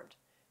absorbed,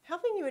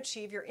 helping you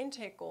achieve your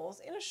intake goals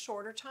in a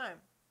shorter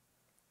time.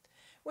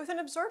 With an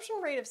absorption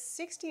rate of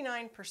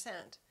 69%,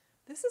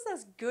 this is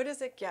as good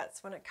as it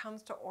gets when it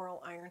comes to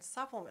oral iron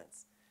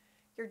supplements.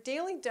 Your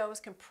daily dose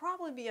can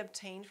probably be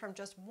obtained from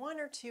just 1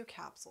 or 2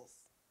 capsules.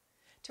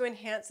 To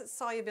enhance its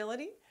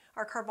solubility,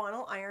 our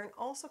carbonyl iron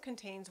also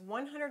contains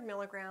 100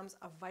 milligrams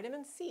of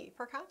vitamin C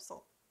per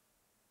capsule.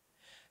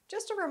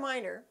 Just a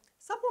reminder,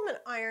 supplement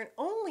iron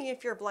only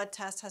if your blood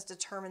test has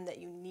determined that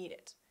you need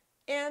it.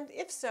 And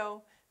if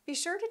so, be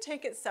sure to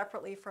take it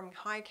separately from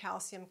high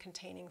calcium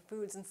containing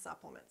foods and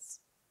supplements.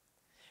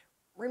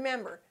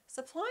 Remember,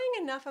 supplying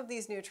enough of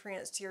these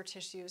nutrients to your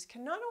tissues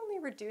can not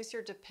only reduce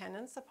your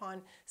dependence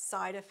upon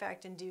side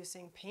effect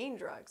inducing pain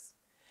drugs,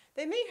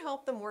 they may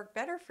help them work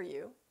better for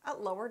you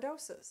at lower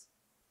doses.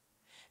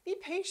 Be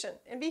patient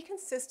and be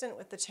consistent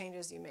with the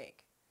changes you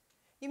make.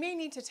 You may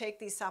need to take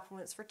these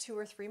supplements for 2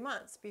 or 3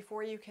 months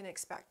before you can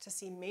expect to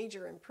see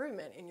major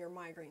improvement in your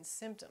migraine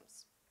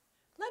symptoms.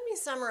 Let me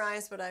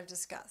summarize what I've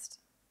discussed.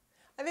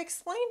 I've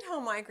explained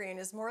how migraine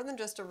is more than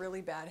just a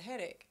really bad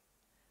headache.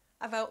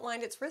 I've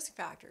outlined its risk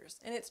factors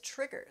and its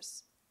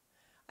triggers.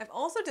 I've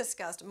also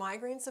discussed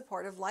migraine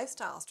supportive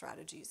lifestyle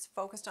strategies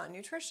focused on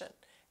nutrition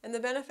and the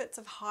benefits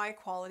of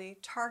high-quality,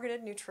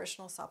 targeted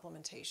nutritional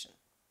supplementation.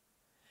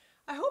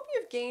 I hope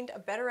you've gained a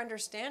better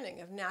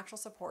understanding of natural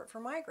support for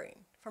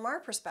migraine from our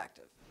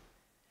perspective.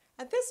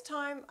 At this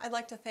time, I'd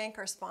like to thank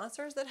our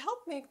sponsors that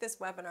helped make this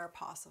webinar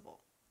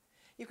possible.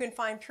 You can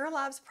find Pure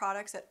Labs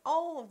products at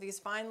all of these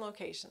fine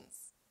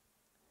locations.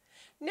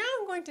 Now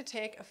I'm going to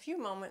take a few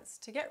moments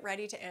to get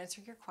ready to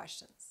answer your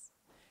questions.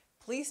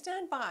 Please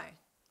stand by.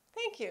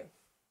 Thank you.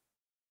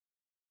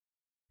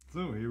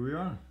 So here we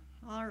are.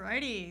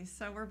 Alrighty,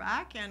 so we're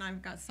back and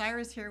I've got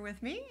Cyrus here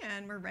with me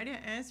and we're ready to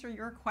answer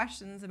your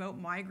questions about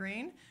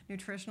migraine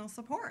nutritional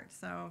support.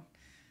 So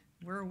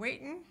we're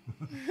waiting.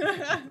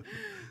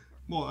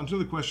 Well, until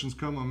the questions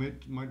come, I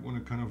might want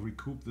to kind of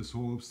recoup this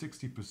whole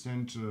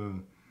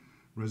 60%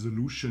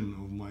 resolution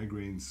of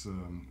migraines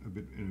in a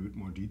bit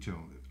more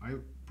detail. I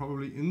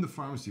probably in the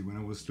pharmacy, when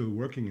I was still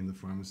working in the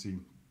pharmacy,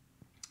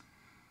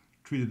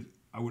 treated,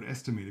 I would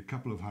estimate, a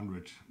couple of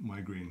hundred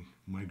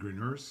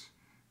migraineurs,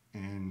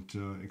 and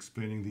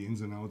explaining the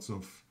ins and outs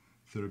of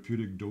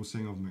therapeutic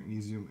dosing of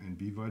magnesium and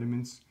B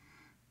vitamins,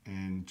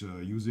 and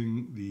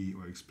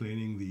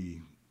explaining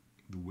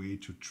the way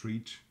to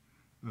treat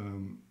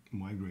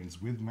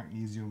migraines with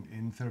magnesium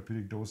in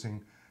therapeutic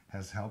dosing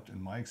has helped,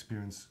 in my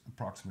experience,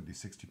 approximately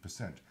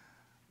 60%.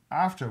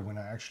 After, when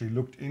I actually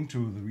looked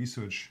into the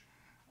research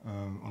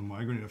on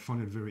migraine, I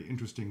found it very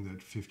interesting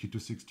that 50 to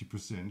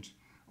 60%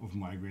 of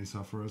migraine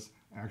sufferers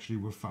actually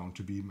were found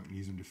to be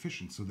magnesium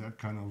deficient. So that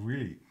kind of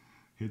really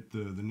hit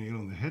the nail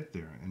on the head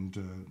there, and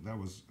that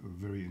was a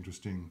very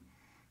interesting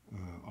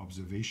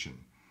observation.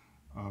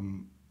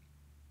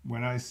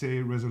 When I say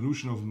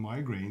resolution of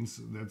migraines,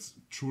 that's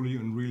truly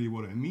and really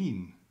what I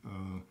mean.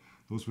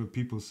 Those were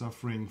people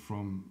suffering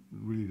from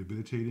really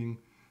debilitating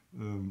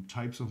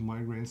types of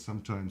migraines,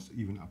 sometimes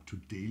even up to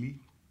daily,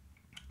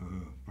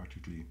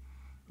 practically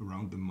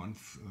around the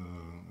month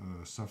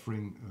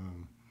suffering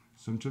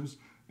symptoms,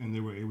 and they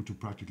were able to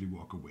practically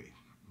walk away.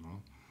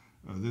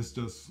 This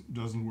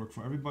doesn't work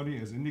for everybody,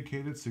 as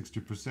indicated.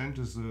 60%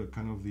 is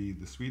kind of the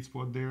sweet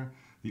spot there.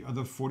 The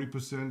other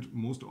 40%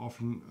 most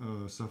often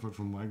suffered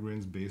from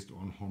migraines based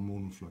on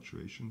hormonal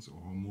fluctuations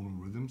or hormonal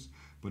rhythms,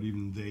 but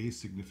even they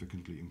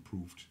significantly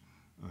improved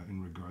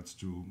in regards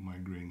to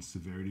migraine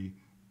severity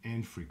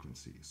and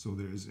frequency. So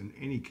there is, in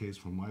any case,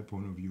 from my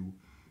point of view,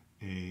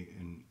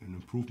 an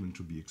improvement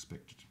to be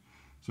expected.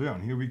 So yeah,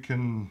 and here we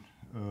can,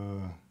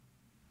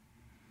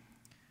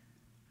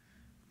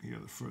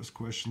 the first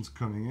questions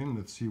coming in.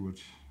 Let's see what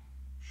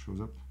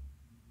shows up.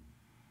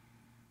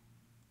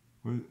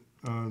 Well,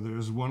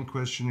 there's one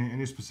question: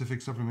 any specific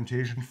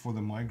supplementation for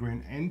the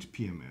migraine and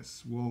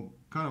PMS? Well,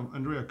 kind of,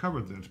 Andrea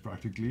covered that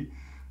practically.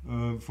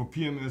 For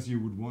PMS, you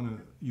would want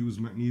to use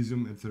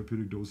magnesium at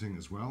therapeutic dosing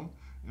as well.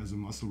 As a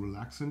muscle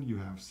relaxant, you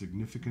have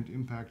significant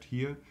impact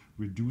here,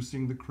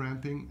 reducing the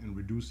cramping and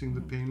reducing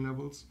the pain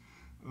levels.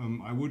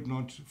 I would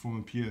not, from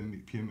a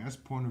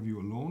PMS point of view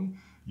alone,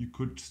 you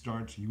could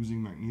start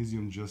using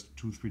magnesium just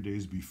 2-3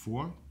 days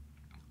before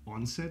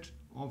onset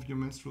of your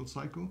menstrual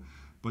cycle.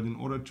 But in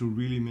order to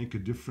really make a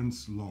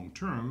difference long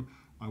term,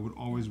 I would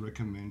always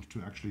recommend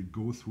to actually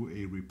go through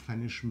a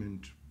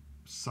replenishment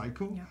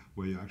cycle,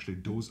 where you actually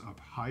dose up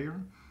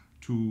higher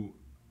to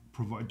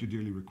provide your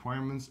daily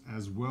requirements,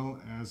 as well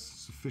as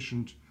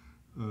sufficient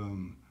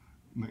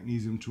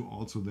magnesium to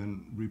also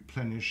then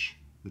replenish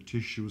the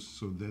tissues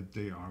so that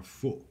they are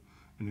full.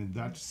 And in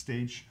that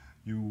stage,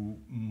 you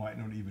might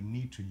not even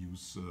need to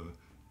use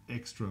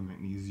extra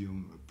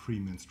magnesium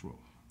premenstrual.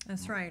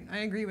 That's right. I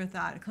agree with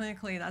that.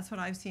 Clinically, that's what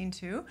I've seen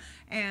too.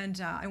 And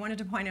I wanted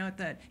to point out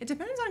that it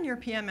depends on your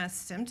PMS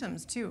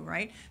symptoms too,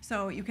 right?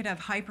 So you could have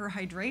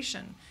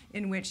hyperhydration,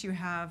 in which you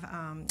have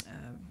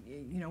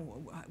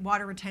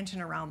water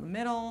retention around the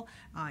middle,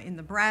 in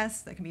the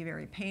breast, that can be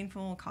very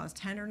painful, cause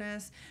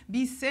tenderness.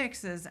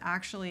 B6 has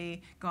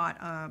actually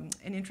got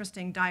an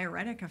interesting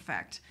diuretic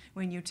effect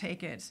when you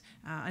take it,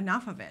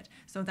 enough of it.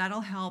 So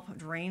that'll help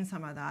drain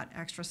some of that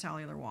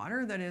extracellular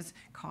water that is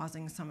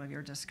causing some of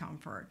your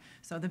discomfort.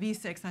 So the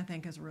B6, I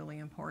think, is really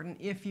important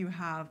if you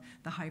have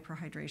the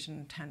hyperhydration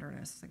and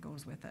tenderness that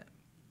goes with it.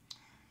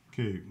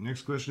 Okay,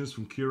 next question is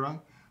from Kira,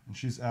 and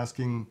she's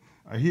asking,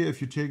 I hear if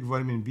you take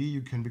vitamin B,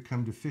 you can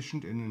become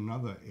deficient in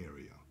another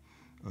area.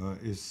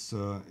 Is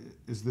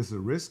this a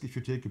risk if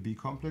you take a B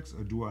complex,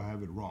 or do I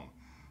have it wrong?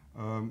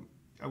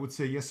 I would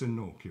say yes and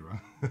no, Kira.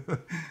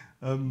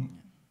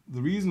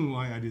 The reason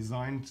why I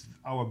designed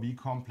our B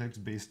complex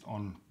based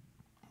on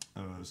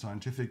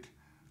scientific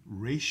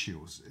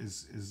ratios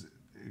is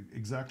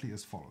exactly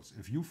as follows.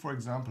 If you, for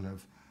example,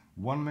 have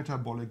one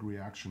metabolic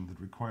reaction that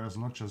requires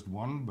not just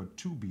one but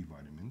two B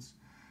vitamins,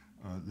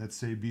 let's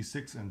say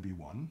B6 and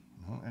B1,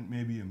 and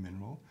maybe a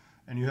mineral,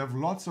 and you have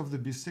lots of the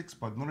B6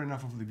 but not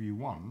enough of the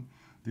B1,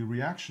 the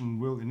reaction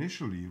will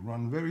initially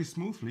run very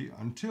smoothly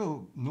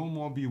until no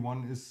more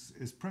B1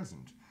 is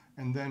present.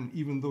 And then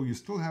even though you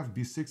still have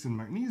B6 and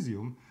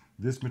magnesium,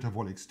 this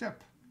metabolic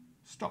step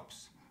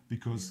stops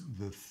because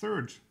the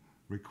third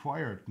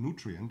required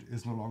nutrient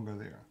is no longer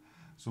there.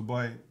 So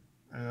by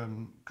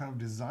kind of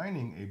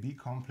designing a B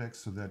complex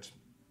so that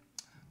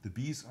the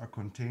Bs are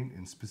contained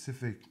in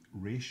specific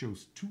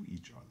ratios to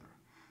each other,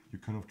 you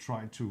kind of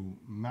try to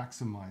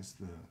maximize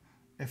the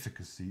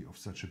efficacy of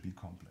such a B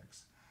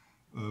complex.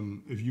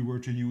 If you were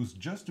to use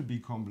just a B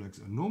complex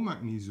and no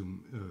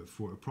magnesium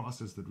for a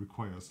process that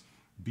requires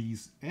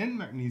Bs and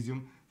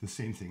magnesium, the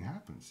same thing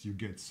happens. You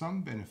get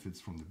some benefits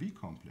from the B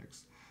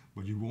complex,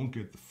 but you won't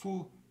get the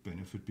full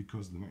benefit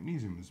because the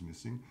magnesium is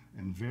missing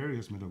and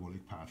various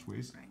metabolic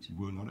pathways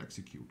will not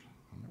execute.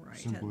 Right.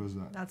 Simple as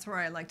that. That's where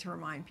I like to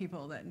remind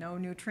people that no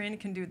nutrient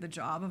can do the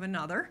job of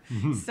another.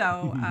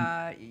 So,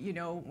 you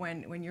know,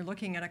 when you're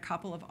looking at a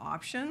couple of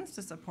options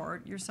to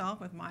support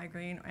yourself with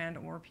migraine and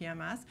or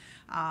PMS,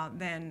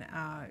 then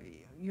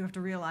you have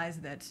to realize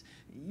that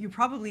you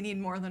probably need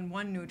more than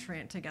one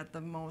nutrient to get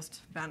the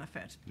most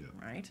benefit,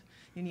 right?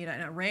 You need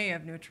an array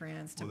of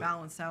nutrients to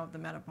balance out the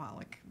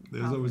metabolic.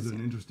 There's always an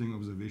interesting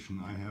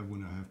observation I have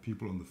when I have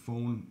people on the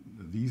phone.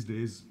 These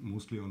days,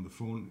 mostly on the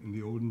phone. In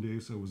the olden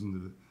days, I was in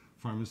the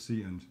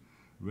pharmacy and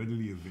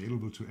readily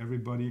available to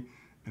everybody.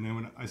 And then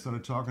when I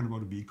started talking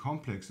about a B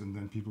complex, and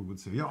then people would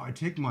say, yeah, I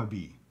take my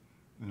B.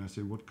 And I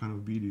say, what kind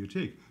of B do you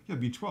take? Yeah,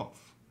 B12.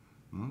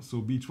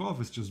 So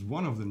B12 is just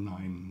one of the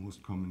 9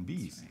 most common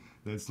Bs.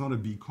 That's not a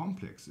B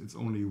complex. It's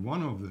only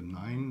one of the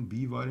 9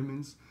 B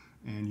vitamins,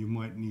 and you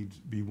might need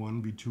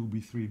B1, B2,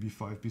 B3,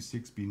 B5,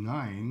 B6,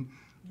 B9,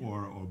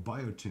 or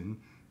biotin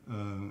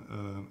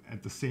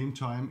at the same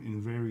time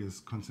in various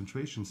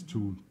concentrations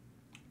to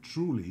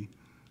truly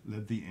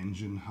let the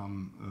engine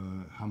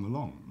hum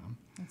along.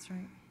 That's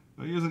right.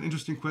 Here's an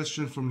interesting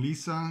question from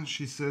Lisa.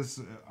 She says,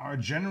 are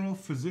general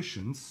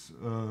physicians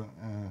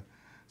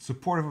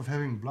supportive of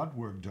having blood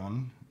work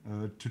done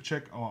to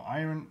check our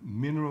iron,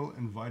 mineral,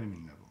 and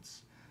vitamin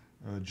levels?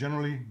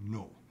 Generally,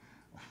 no.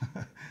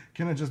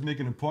 Can I just make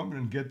an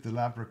appointment and get the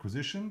lab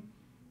requisition?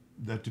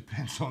 That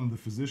depends on the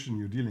physician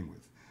you're dealing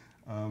with.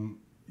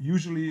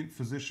 Usually,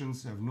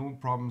 physicians have no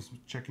problems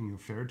checking your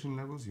ferritin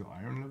levels, your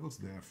iron levels.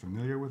 They are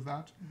familiar with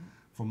that.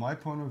 From my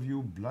point of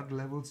view, blood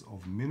levels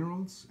of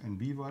minerals and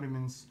B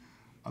vitamins,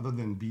 other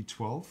than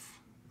B12,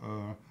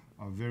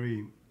 are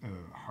very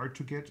hard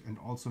to get and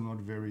also not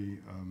very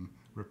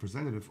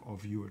representative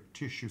of your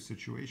tissue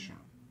situation.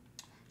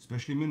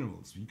 Especially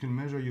minerals. You can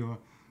measure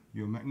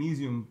your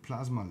magnesium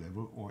plasma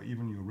level or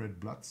even your red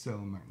blood cell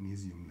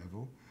magnesium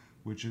level,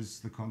 which is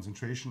the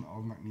concentration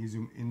of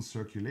magnesium in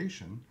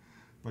circulation.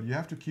 But you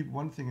have to keep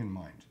one thing in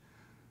mind.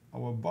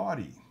 Our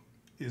body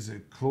is a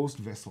closed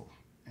vessel,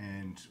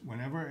 and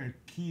whenever a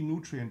key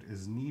nutrient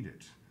is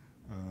needed,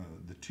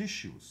 the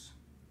tissues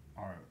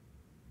are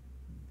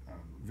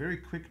very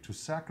quick to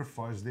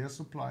sacrifice their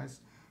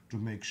supplies to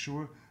make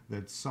sure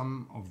that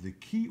some of the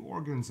key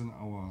organs in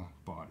our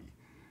body,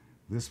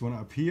 this one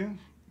up here,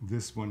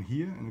 this one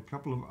here, and a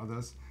couple of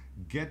others,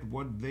 get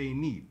what they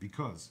need.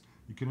 Because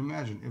you can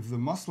imagine, if the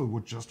muscle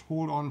would just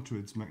hold on to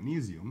its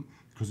magnesium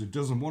because it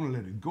doesn't want to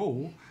let it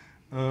go,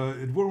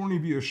 it will only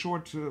be a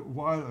short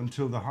while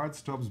until the heart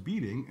stops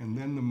beating, and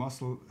then the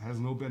muscle has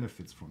no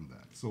benefits from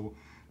that. So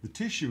the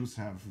tissues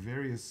have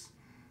various,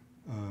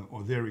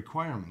 or their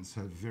requirements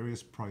have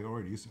various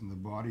priorities, and the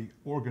body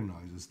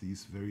organizes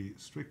these very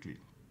strictly.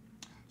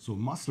 So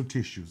muscle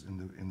tissues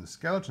in the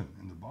skeleton,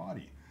 in the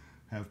body,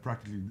 have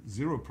practically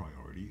zero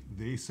priority.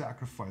 They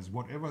sacrifice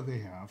whatever they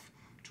have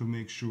to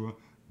make sure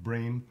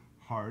brain,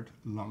 heart,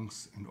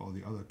 lungs, and all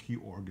the other key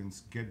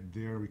organs get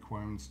their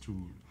requirements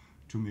to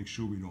make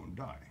sure we don't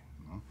die.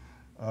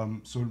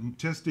 So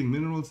testing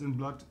minerals in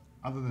blood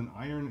other than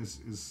iron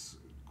is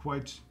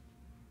quite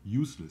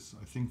useless.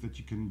 I think that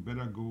you can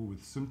better go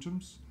with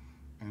symptoms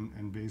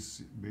and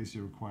base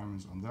your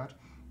requirements on that.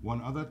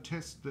 One other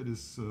test that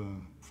is,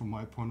 from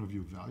my point of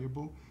view,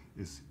 valuable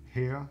is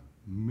hair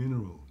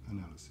mineral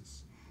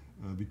analysis.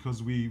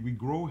 Because we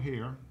grow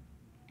hair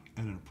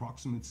at an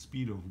approximate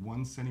speed of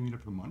 1 centimeter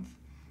per month.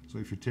 So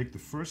if you take the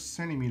first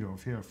centimeter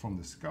of hair from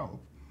the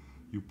scalp,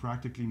 you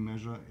practically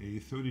measure a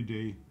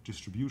 30-day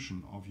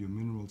distribution of your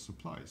mineral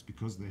supplies,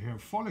 because the hair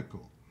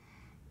follicle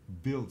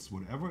builds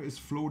whatever is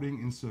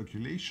floating in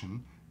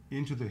circulation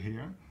into the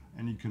hair,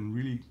 and you can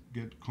really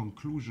get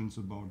conclusions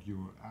about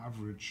your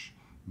average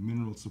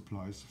mineral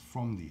supplies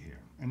from the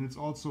hair. And it's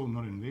also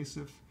not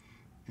invasive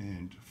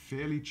and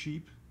fairly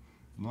cheap,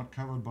 not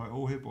covered by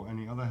OHIP or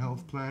any other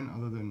health plan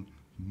other than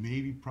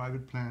maybe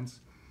private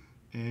plans.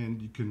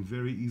 And you can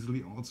very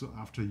easily also,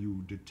 after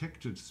you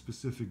detected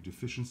specific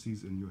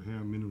deficiencies in your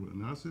hair mineral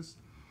analysis,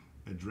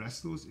 address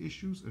those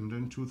issues, and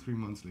then 2-3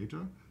 months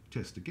later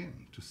test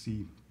again to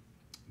see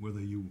whether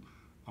you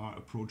are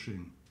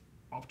approaching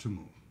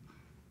optimal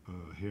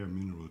hair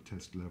mineral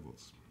test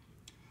levels.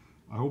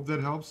 I hope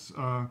that helps.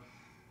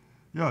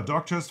 Yeah,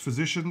 doctors,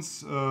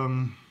 physicians,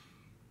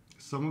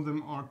 some of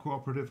them are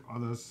cooperative,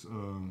 others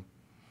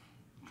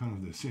kind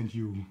of they send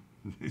you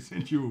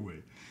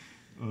away.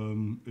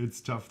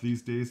 It's tough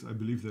these days. I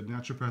believe that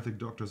naturopathic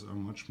doctors are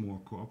much more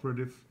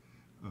cooperative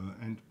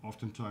and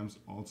oftentimes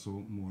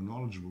also more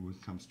knowledgeable when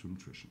it comes to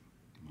nutrition.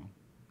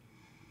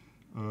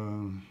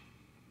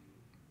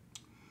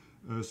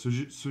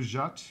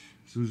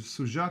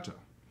 Sujata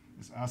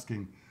is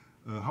asking,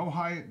 how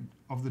high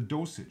of the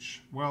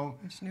dosage? Well,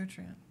 which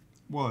nutrient?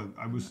 Well,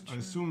 I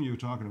assume you're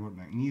talking about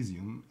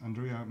magnesium.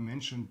 Andrea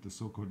mentioned the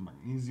so-called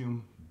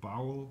magnesium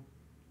bowel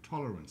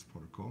tolerance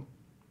protocol,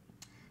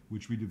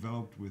 which we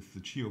developed with the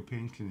Chio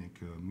Pain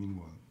Clinic,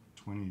 meanwhile,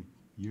 20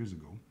 years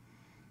ago.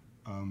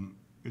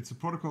 It's a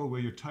protocol where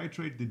you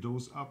titrate the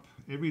dose up.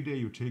 Every day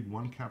you take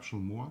 1 capsule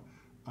more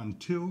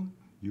until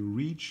you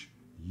reach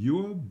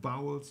your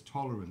bowel's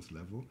tolerance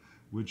level,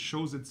 which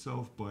shows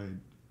itself by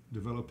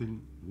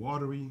developing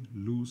watery,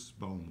 loose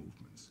bowel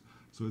movements.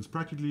 So it's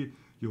practically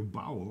your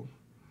bowel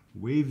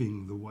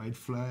waving the white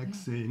flag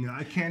saying,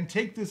 I can't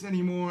take this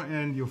anymore,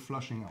 and you're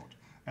flushing out.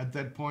 At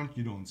that point,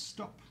 you don't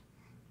stop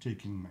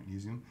taking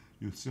magnesium.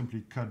 You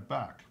simply cut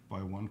back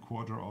by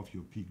 1/4 of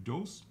your peak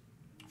dose,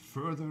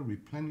 further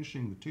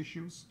replenishing the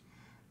tissues,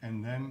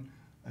 and then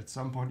at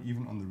some point,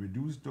 even on the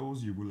reduced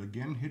dose, you will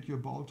again hit your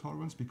bowel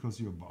tolerance because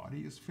your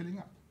body is filling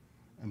up.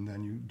 And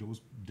then you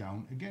dose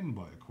down again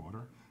by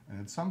 1/4. And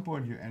at some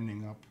point, you're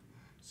ending up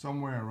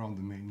somewhere around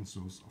the maintenance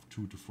dose of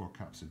 2 to 4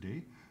 cups a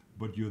day,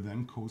 but you're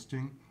then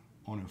coasting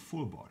on a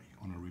full body,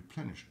 on a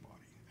replenished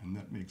body. And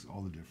that makes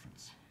all the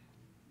difference.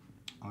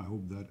 I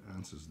hope that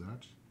answers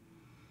that.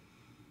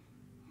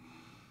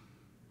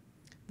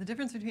 The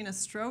difference between a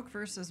stroke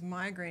versus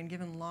migraine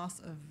given loss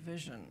of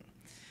vision.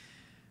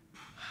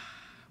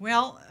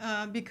 Well,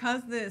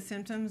 because the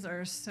symptoms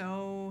are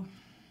so,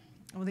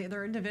 well,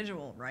 they're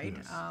individual, right?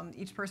 Yes.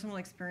 Each person will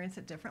experience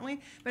it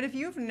differently. But if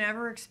you've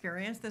never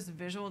experienced this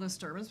visual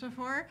disturbance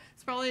before,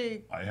 it's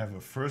probably... I have a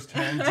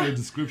first-hand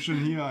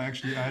description here. I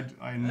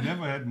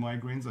never had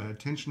migraines. I had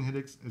tension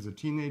headaches as a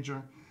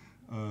teenager.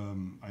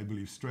 I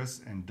believe stress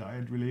and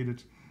diet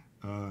related.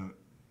 I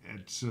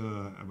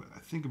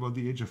think about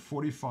the age of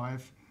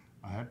 45,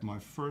 I had my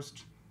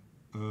first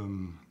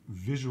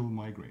visual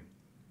migraine.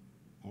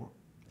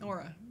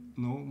 Aura.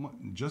 No,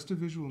 just a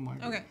visual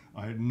migraine. Okay.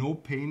 I had no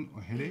pain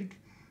or headache.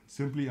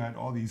 Simply, I had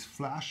all these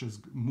flashes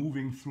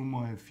moving through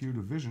my field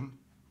of vision.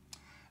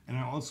 And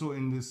I also,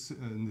 in this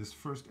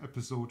first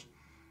episode,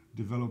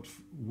 developed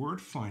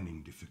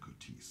word-finding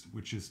difficulties,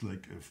 which is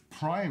like a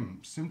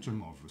prime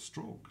symptom of a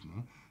stroke.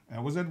 No? I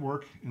was at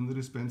work in the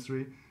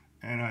dispensary,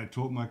 and I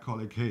told my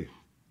colleague, hey,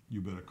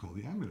 you better call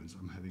the ambulance.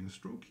 I'm having a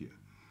stroke here.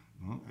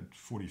 No? At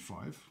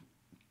 45,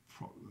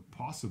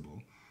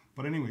 possible.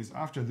 But anyways,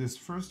 after this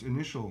first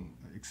initial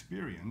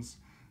experience,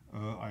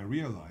 I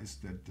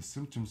realized that the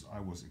symptoms I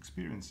was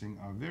experiencing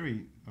are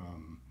very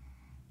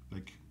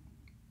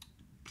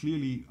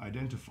clearly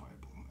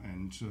identifiable.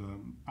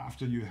 And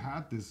after you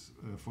had this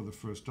for the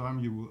first time,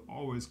 you will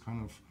always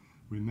kind of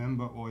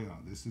remember, oh yeah,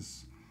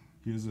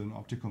 here's an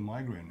optical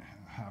migraine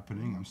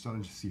happening. I'm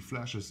starting to see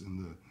flashes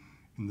in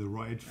the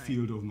right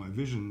field of my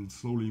vision,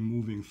 slowly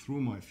moving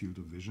through my field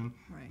of vision.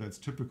 Right. That's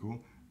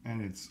typical.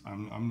 And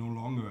I'm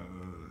no longer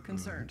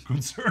concerned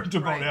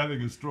about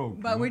having a stroke.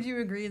 But would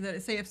you agree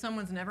that, say, if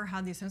someone's never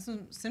had these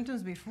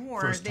symptoms before,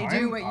 First they time?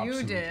 do what you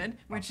Absolutely. did,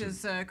 which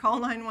Absolutely. is call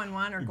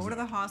 911 or go to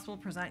the Exactly. hospital,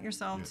 present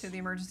yourself Yes. to the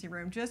emergency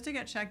room just to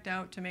get checked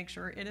out to make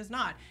sure it is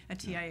not a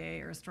TIA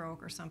or a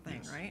stroke or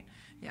something, Yes. right?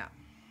 Yeah.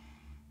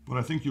 But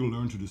I think you'll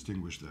learn to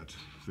distinguish that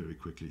very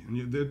quickly.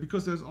 And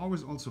because there's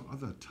always also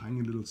other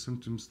tiny little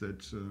symptoms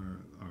that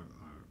are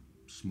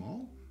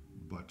small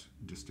but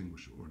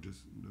distinguishable or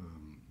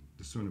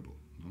discernible.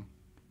 No?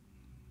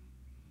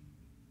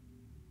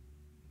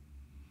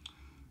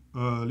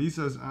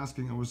 Lisa is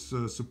asking, I was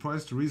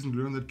surprised to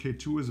recently learn that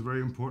K2 is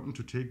very important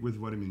to take with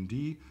vitamin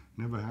D.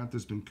 Never had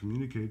this been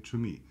communicated to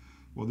me.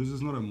 Well, this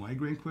is not a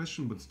migraine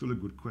question, but still a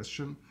good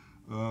question.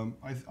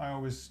 I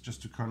always,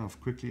 just to kind of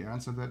quickly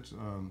answer that,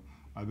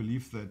 I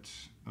believe that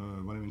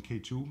vitamin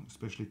K2,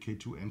 especially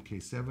K2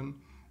 MK7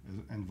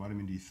 and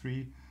vitamin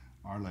D3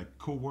 are like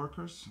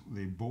co-workers.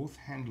 They both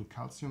handle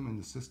calcium in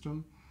the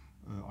system.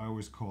 I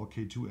always call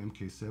K2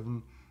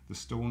 MK7 the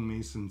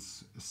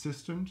stonemason's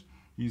assistant.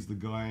 He's the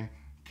guy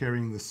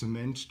carrying the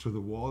cement to the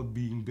wall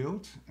being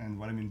built, and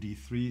vitamin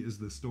D3 is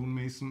the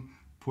stonemason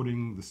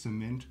putting the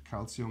cement,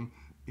 calcium,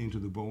 into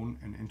the bone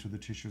and into the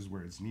tissues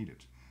where it's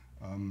needed.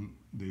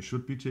 They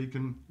should be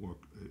taken, or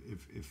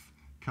if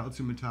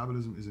calcium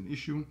metabolism is an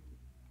issue,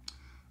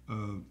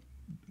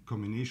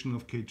 combination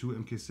of K2,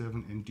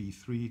 MK7 and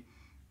D3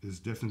 is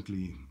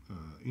definitely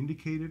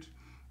indicated.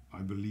 I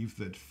believe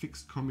that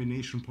fixed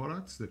combination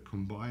products that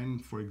combine,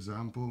 for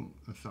example,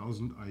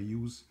 1,000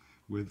 IUs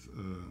with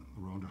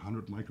around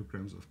 100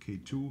 micrograms of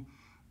K2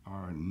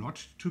 are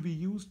not to be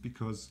used,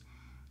 because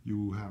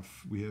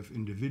we have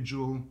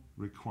individual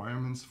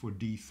requirements for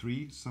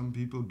D3. Some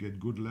people get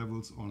good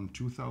levels on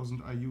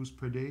 2,000 IUs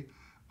per day.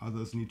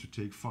 Others need to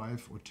take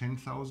 5 or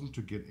 10,000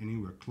 to get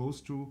anywhere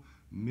close to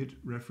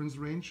mid-reference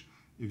range.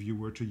 If you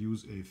were to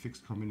use a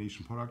fixed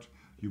combination product,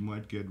 you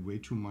might get way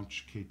too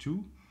much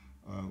K2.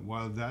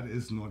 While that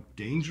is not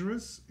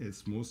dangerous,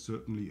 it's most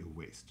certainly a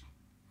waste.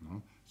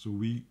 So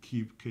we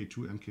keep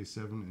K2,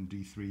 MK7, and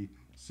D3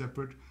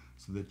 separate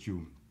so that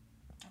you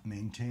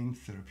maintain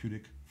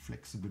therapeutic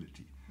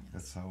flexibility. Yes.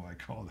 That's how I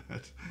call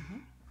that.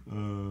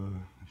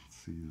 Let's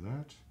see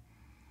that.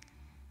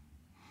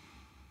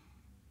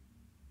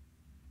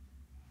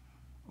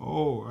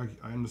 Oh,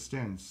 I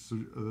understand. So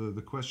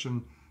the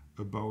question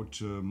about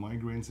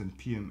migraines and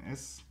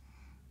PMS.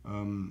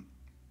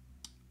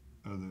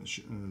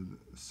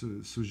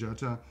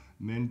 Sujata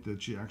meant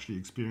that she actually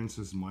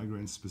experiences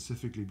migraines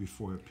specifically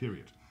before her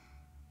period.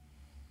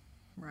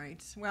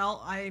 Right.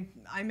 Well, I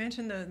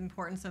mentioned the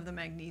importance of the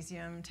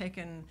magnesium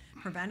taken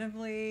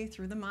preventively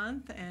through the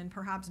month, and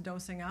perhaps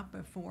dosing up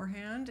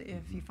beforehand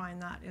if you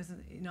find that is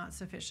not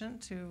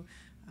sufficient to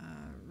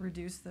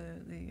reduce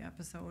the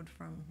episode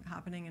from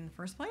happening in the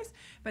first place.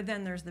 But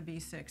then there's the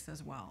B6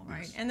 as well,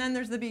 right? Yes. And then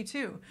there's the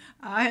B2.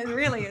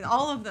 Really,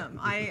 all of them.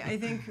 I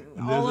think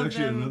all of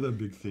them another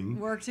big thing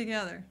work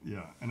together.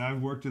 Yeah, and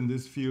I've worked in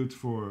this field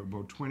for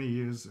about 20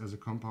 years as a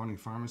compounding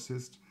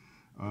pharmacist.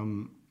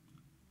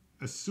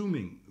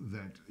 Assuming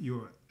that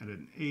you're at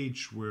an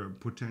age where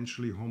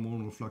potentially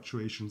hormonal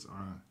fluctuations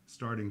are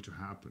starting to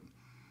happen,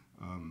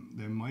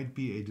 there might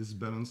be a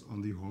disbalance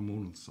on the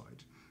hormonal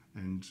side.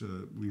 And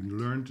we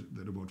learned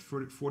that about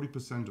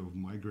 40% of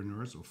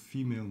migraineurs, or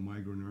female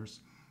migraineurs,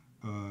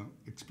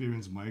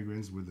 experience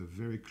migraines with a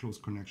very close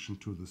connection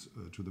to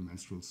the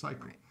menstrual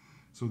cycle. Right.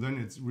 So then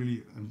it's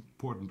really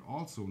important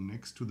also,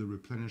 next to the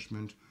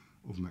replenishment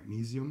of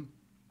magnesium,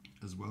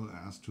 as well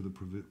as to the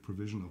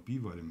provision of B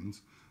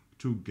vitamins,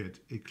 to get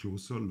a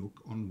closer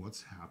look on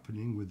what's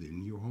happening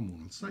within your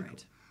hormonal cycle,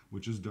 right,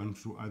 which is done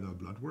through either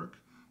blood work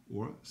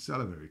or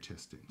salivary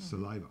testing,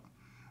 saliva.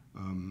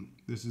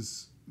 This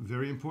is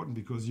very important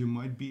because you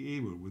might be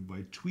able,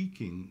 by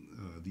tweaking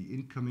the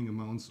incoming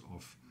amounts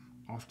of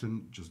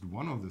often just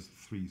one of the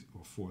 3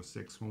 or 4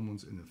 sex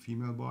hormones in a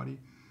female body,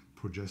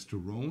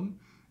 progesterone,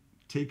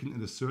 taken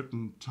at a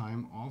certain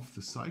time of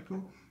the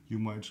cycle, you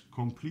might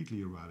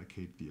completely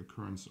eradicate the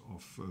occurrence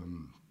of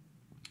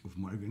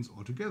migraines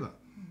altogether.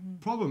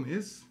 Problem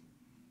is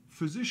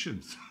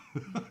physicians.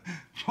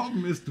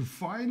 Problem is to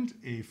find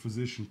a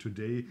physician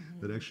today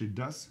that actually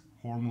does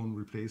hormone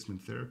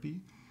replacement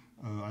therapy.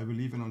 I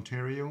believe in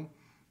Ontario,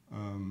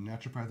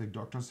 naturopathic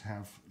doctors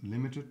have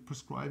limited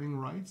prescribing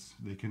rights.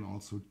 They can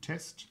also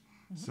test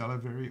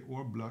salivary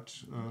or blood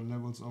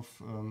levels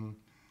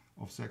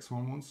of sex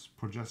hormones,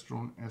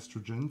 progesterone,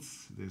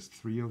 estrogens. There's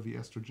 3 of the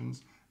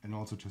estrogens, and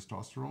also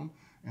testosterone,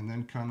 and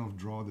then kind of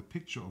draw the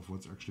picture of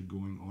what's actually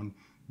going on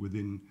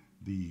within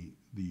the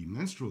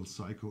menstrual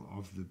cycle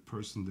of the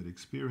person that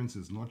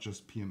experiences not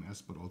just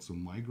PMS but also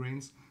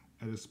migraines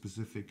at a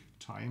specific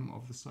time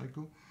of the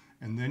cycle.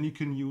 And then you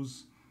can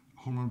use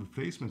hormone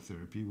replacement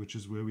therapy, which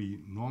is where we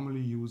normally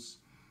use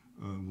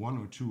 1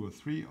 or 2 or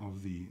 3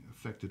 of the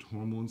affected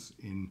hormones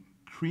in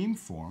cream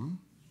form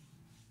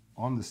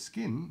on the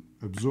skin,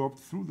 absorbed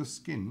through the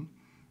skin,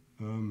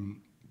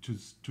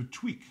 to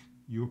tweak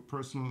your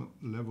personal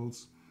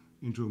levels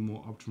into a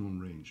more optimum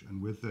range.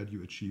 And with that,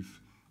 you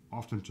achieve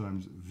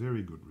oftentimes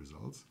very good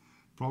results.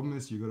 Problem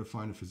is, you got to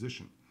find a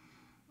physician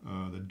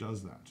that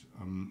does that.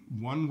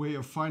 One way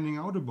of finding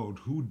out about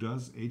who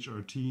does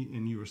HRT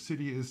in your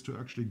city is to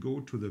actually go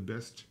to the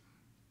best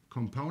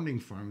compounding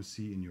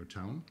pharmacy in your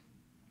town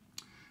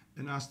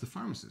and ask the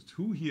pharmacist,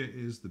 who here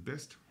is the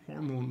best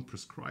hormone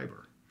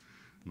prescriber?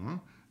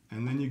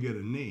 And then you get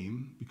a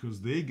name,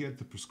 because they get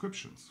the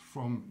prescriptions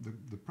from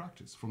the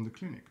practice, from the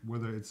clinic,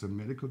 whether it's a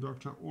medical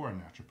doctor or a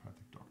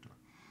naturopathic doctor.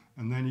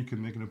 And then you can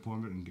make an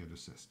appointment and get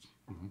assessed.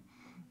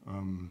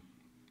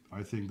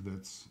 I think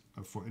that's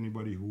for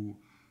anybody who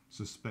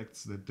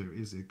suspects that there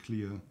is a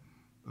clear,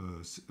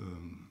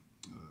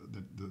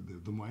 that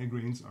the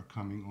migraines are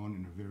coming on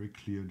in a very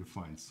clear,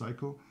 defined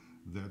cycle.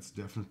 That's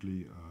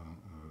definitely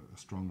a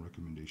strong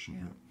recommendation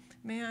here.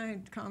 May I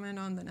comment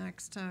on the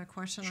next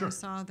question Sure. I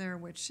saw there,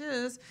 which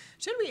is,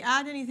 should we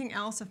add anything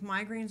else if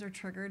migraines are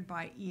triggered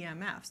by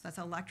EMFs? That's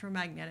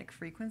electromagnetic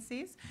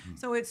frequencies.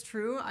 So it's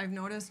true, I've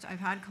noticed, I've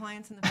had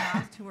clients in the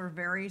past who are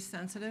very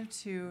sensitive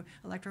to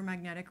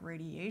electromagnetic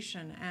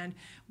radiation. And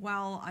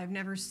while I've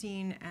never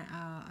seen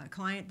a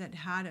client that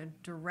had a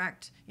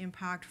direct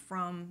impact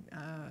from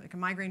like a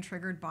migraine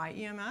triggered by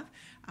EMF,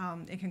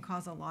 it can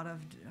cause a lot of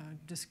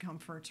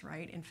discomfort,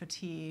 right, and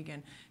fatigue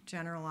and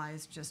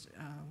generalized just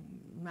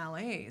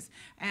malaise.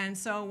 And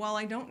so while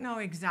I don't know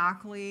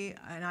exactly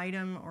an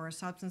item or a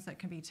substance that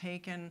can be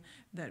taken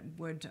that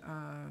would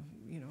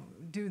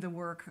do the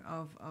work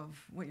of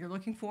what you're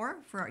looking for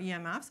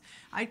EMFs,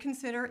 I'd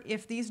consider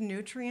if these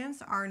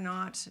nutrients are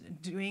not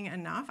doing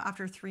enough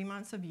after 3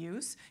 months of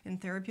use in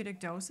therapeutic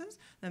doses,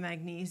 the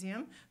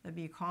magnesium, the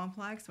B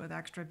complex with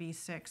extra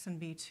B6 and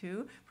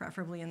B2,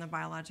 preferably in the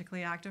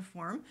biologically active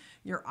form.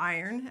 Your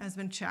iron has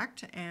been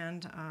checked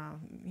and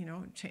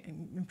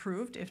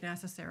improved if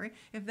necessary.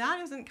 If that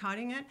isn't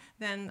cutting it,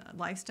 then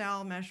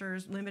lifestyle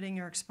measures, limiting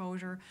your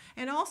exposure.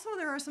 And also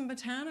there are some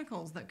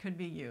botanicals that could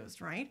be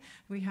used, right?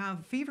 We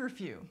have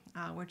feverfew,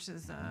 which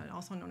is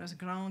also known as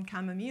grand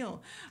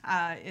chamomile.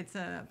 It's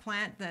a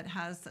plant that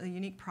has a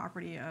unique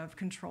property of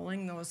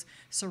controlling those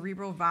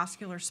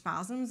cerebrovascular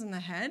spasms in the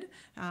head,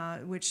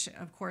 which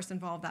of course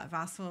involve that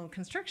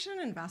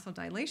vasoconstriction and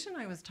vasodilation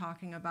I was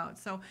talking about.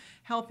 So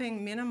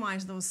helping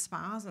minimize those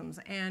spasms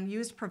and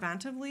used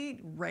preventively,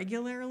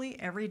 regularly,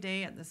 every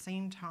day at the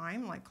same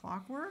time, like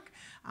clockwork,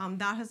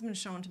 that has been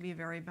shown to be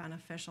very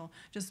beneficial.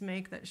 Just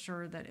make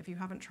sure that if you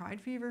haven't tried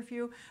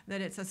feverfew,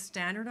 that it's a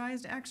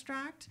standardized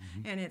extract,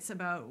 and it's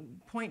about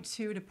 0.2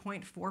 to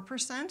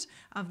 0.4%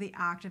 of the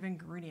active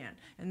ingredient,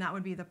 and that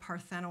would be the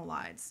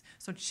parthenolides.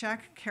 So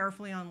check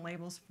carefully on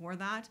labels for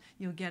that.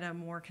 You'll get a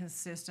more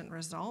consistent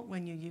result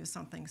when you use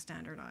something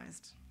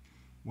standardized.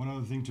 One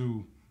other thing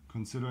to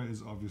consider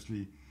is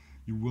obviously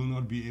you will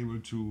not be able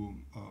to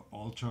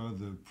alter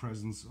the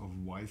presence of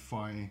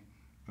Wi-Fi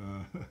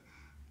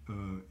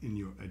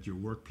at your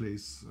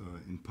workplace,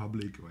 in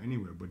public or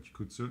anywhere, but you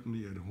could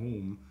certainly at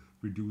home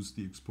reduce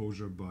the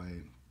exposure by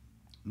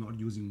not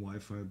using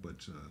Wi-Fi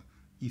but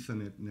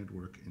Ethernet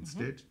network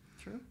instead.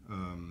 True.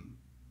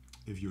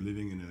 If you're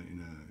living in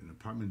an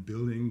apartment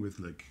building with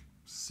like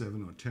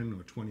 7 or 10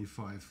 or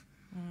 25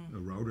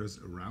 routers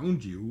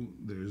around you,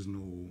 there's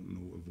no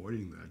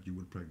avoiding that. You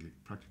would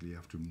practically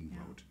have to move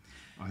out.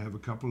 I have a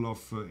couple of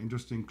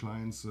interesting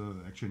clients,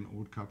 actually an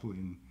old couple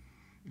in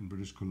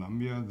British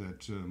Columbia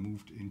that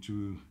moved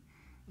into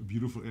a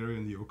beautiful area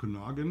in the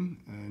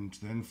Okanagan and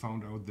then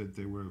found out that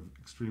they were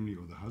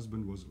the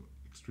husband was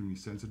extremely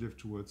sensitive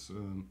towards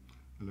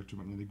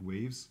electromagnetic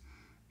waves,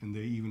 and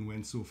they even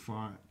went so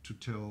far to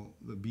tell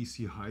the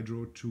BC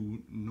Hydro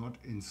to not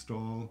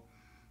install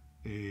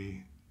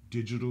a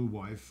digital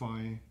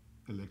Wi-Fi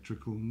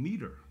electrical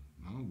meter,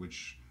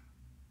 which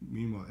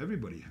meanwhile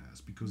everybody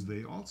has, because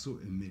they also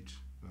emit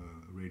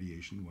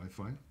radiation,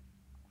 Wi-Fi.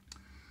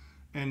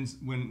 And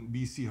when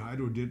BC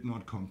Hydro did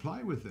not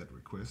comply with that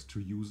request to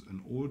use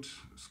an old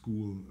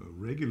school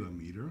regular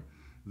meter,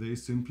 they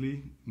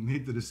simply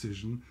made the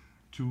decision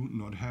to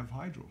not have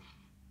hydro.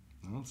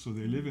 So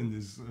they live in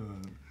this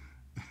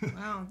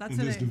wow, that's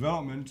in this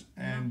development,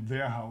 and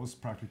their house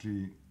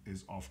practically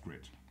is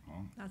off-grid.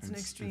 That's an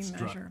extreme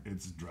measure.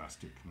 It's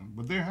drastic,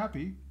 but they're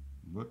happy.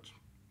 But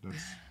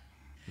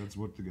that's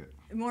what they get.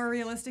 More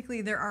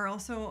realistically, there are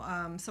also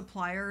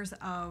suppliers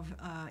of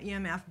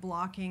EMF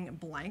blocking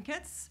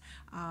blankets.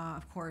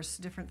 Of course,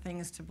 different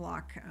things to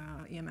block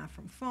EMF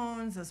from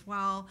phones as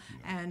well.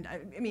 Yeah. And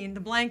I mean, the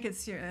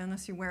blankets,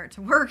 unless you wear it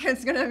to work,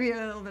 it's going to be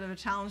a little bit of a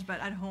challenge. But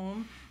at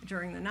home,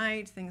 during the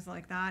night, things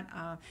like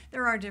that,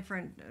 there are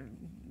different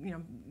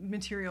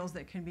materials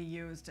that can be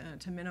used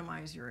to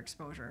minimize your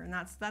exposure. And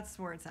that's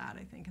where it's at,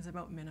 I think, is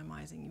about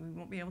minimizing. You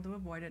won't be able to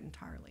avoid it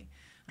entirely,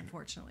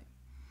 unfortunately.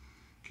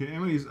 Okay,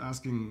 Emily is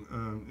asking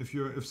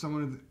if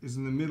someone is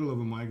in the middle of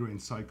a migraine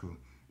cycle,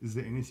 is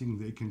there anything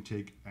they can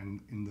take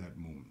in that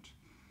moment?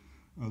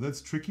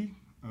 That's tricky,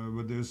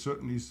 but there's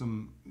certainly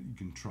some you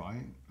can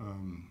try.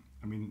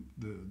 I mean,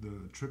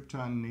 the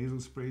triptan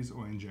nasal sprays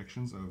or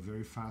injections are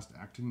very fast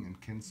acting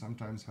and can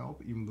sometimes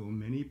help, even though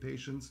many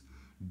patients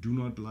do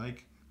not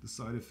like the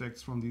side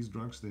effects from these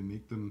drugs. They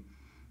make them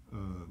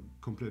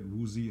complete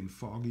woozy and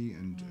foggy,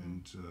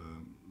 and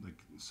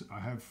like I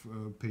have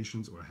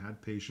patients or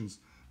had patients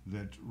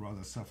that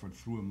rather suffered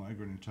through a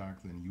migraine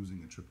attack than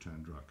using a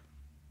triptan drug.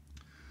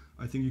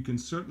 I think you can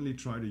certainly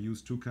try to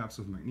use 2 caps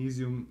of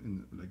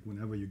magnesium like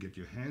whenever you get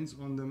your hands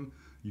on them.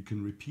 You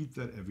can repeat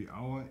that every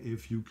hour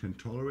if you can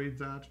tolerate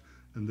that,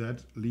 and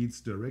that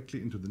leads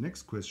directly into the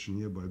next question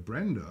here by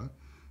Brenda.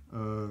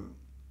 Do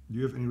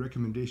you have any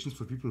recommendations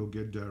for people who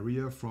get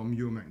diarrhea from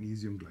your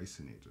magnesium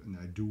glycinate? And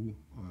I do,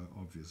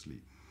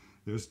 obviously.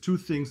 There's 2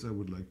 things I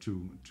would like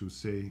to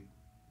say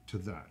to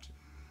that.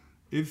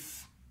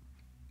 If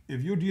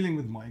you're dealing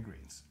with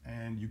migraines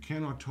and you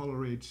cannot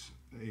tolerate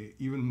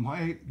even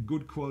my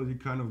good quality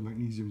kind of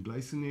magnesium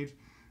glycinate,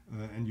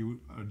 and you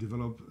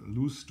develop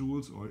loose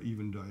stools or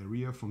even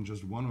diarrhea from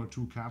just 1 or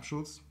 2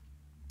 capsules,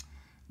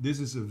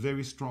 this is a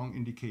very strong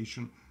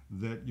indication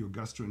that your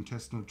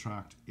gastrointestinal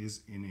tract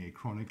is in a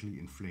chronically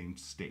inflamed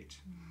state.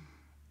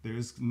 There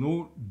is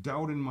no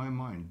doubt in my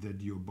mind that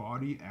your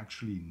body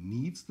actually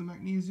needs the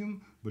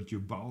magnesium, but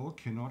your bowel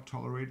cannot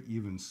tolerate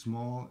even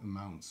small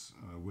amounts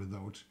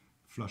without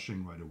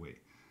flushing right away.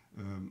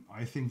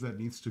 I think that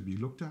needs to be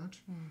looked at.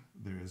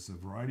 There is a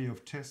variety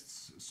of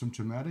tests,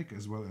 symptomatic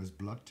as well as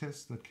blood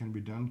tests, that can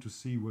be done to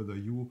see whether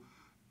you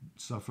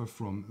suffer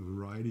from a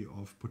variety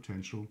of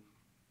potential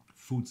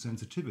food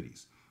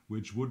sensitivities,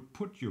 which would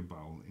put your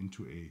bowel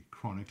into a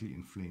chronically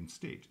inflamed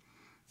state.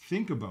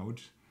 Think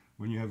about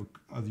when you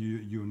have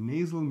your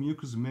nasal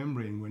mucous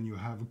membrane when you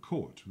have a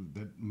cold.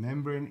 That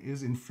membrane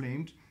is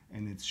inflamed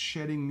and it's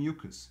shedding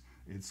mucus.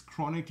 It's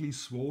chronically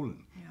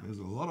swollen. Yeah. There's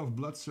a lot of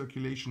blood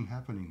circulation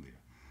happening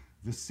there.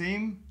 The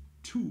same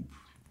tube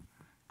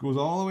goes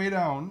all the way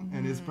down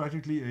and is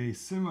practically a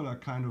similar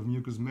kind of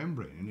mucous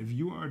membrane. And if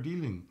you are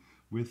dealing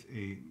with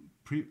a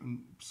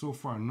so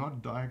far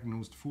not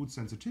diagnosed food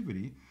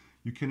sensitivity,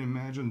 you can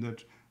imagine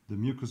that the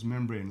mucous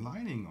membrane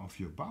lining of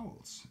your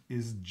bowels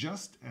is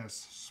just as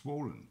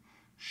swollen,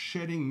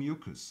 shedding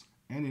mucus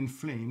and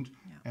inflamed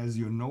as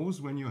your nose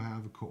when you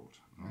have a cold.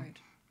 Right.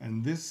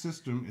 And this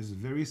system is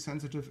very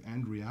sensitive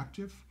and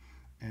reactive,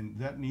 and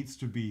that needs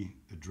to be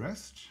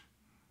addressed,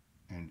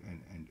 and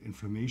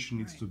inflammation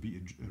needs to be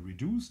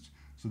reduced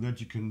so that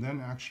you can then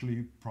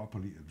actually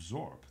properly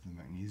absorb the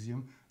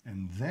magnesium,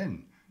 and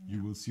then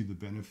you will see the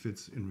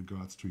benefits in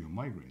regards to your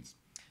migraines.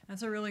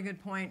 That's a really good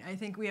point. I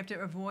think we have to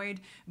avoid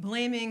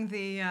blaming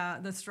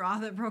the straw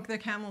that broke the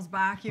camel's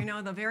back. You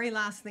know, the very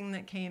last thing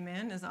that came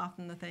in is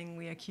often the thing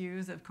we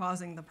accuse of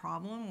causing the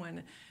problem,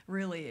 when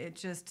really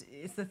it's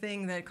the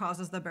thing that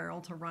causes the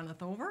barrel to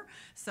runneth over.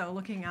 So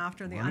looking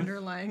after the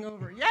underlying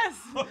over. Yes,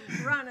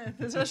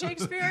 runneth. It's a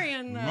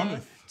Shakespearean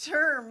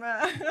term.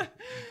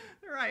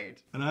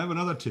 Right. And I have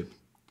another tip.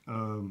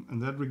 In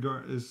that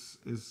regard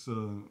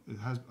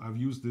I've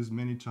used this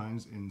many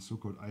times in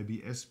so-called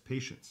IBS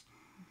patients.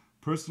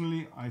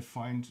 Personally, I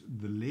find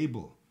the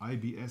label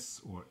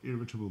IBS, or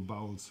irritable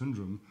bowel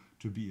syndrome,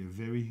 to be a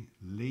very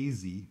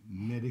lazy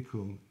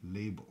medical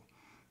label.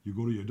 You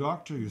go to your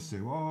doctor, you say,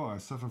 "Oh, I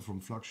suffer from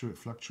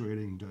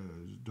fluctuating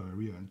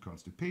diarrhea and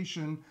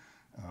constipation.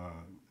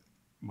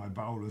 My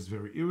bowel is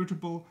very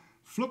irritable."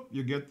 Flip,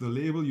 you get the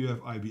label, you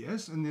have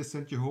IBS, and they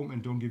send you home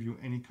and don't give you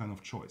any kind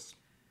of choice.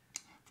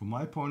 From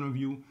my point of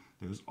view,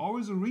 there's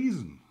always a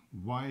reason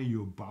why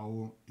your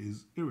bowel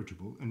is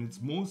irritable, and it's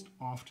most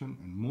often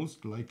and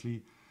most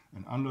likely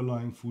an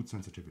underlying food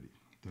sensitivity.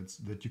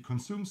 That you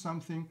consume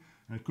something,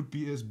 and it could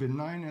be as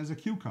benign as a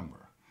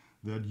cucumber,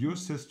 that your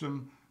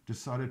system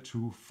decided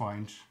to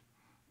find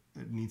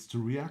it needs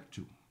to react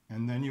to,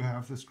 and then you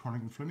have this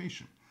chronic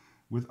inflammation.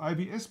 With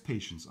IBS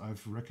patients,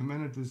 I've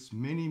recommended this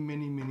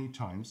many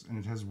times, and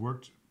it has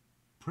worked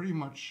pretty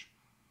much,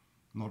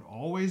 not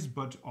always,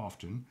 but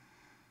often.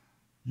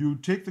 You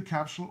take the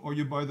capsule, or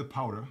you buy the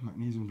powder,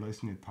 magnesium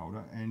glycinate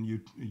powder, and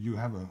you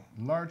have a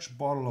large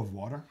bottle of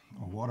water,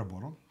 a water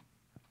bottle,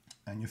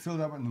 and you fill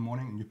it up in the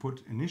morning, and you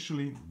put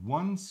initially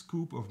 1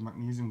 scoop of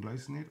magnesium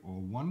glycinate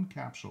or 1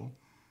 capsule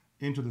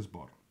into this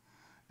bottle.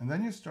 And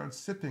then you start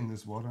sipping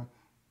this water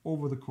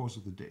over the course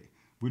of the day,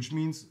 which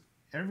means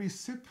every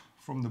sip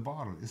from the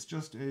bottle is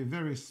just a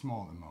very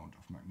small amount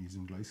of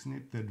magnesium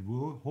glycinate that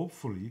will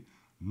hopefully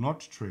not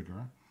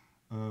trigger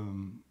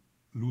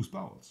loose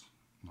bowels.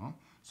 No?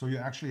 So you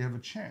actually have a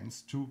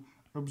chance to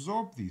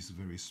absorb these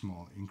very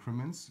small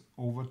increments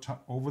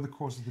over the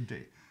course of the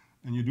day.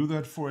 And you do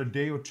that for a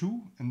day or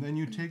two, and then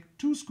you take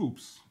 2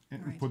 scoops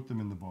and put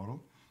them in the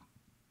bottle,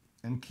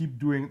 and keep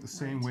doing it the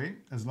same way.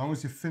 As long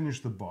as you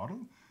finish the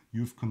bottle,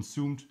 you've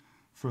consumed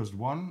first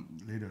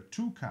 1, later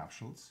 2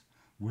 capsules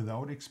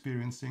without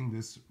experiencing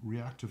this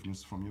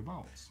reactiveness from your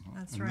bowels. No?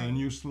 That's and right. then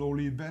you're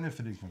slowly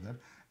benefiting from that.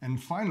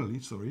 And finally,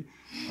 sorry,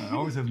 I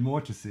always have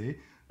more to say.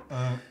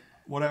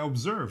 What I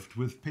observed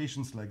with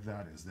patients like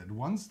that is that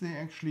once they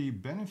actually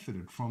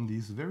benefited from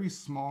these very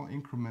small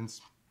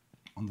increments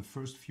on the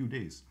first few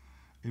days,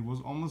 it was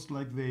almost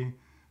like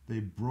they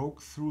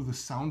broke through the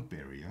sound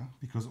barrier,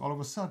 because all of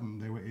a sudden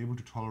they were able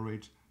to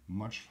tolerate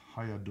much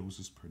higher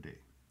doses per day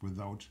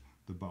without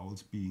the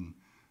bowels being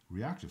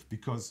reactive.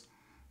 Because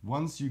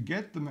once you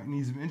get the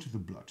magnesium into the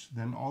blood,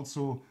 then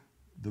also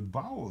the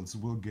bowels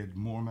will get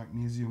more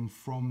magnesium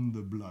from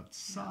the blood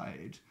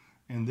side.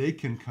 And they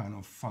can kind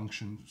of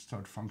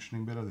start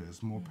functioning better.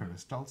 There's more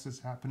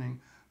peristalsis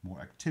happening, more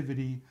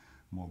activity,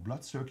 more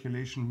blood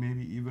circulation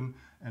maybe even.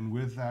 And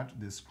with that,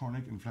 this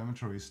chronic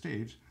inflammatory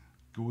state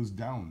goes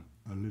down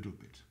a little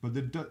bit. But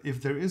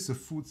if there is a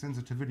food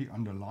sensitivity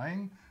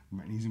underlying,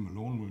 magnesium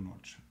alone will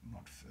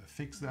not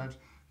fix that.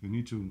 You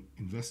need to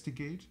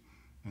investigate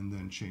and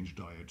then change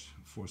diet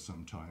for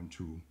some time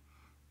to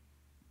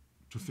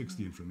fix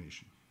the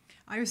inflammation.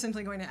 I was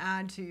simply going to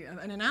add to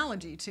an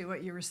analogy to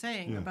what you were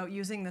saying about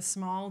using the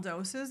small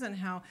doses and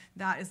how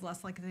that is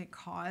less likely to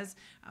cause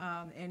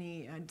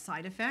any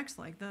side effects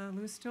like the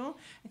loose stool.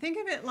 I think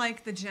of it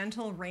like the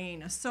gentle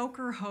rain, a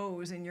soaker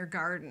hose in your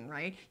garden,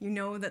 right? You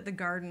know that the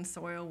garden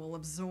soil will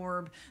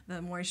absorb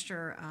the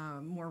moisture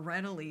more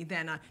readily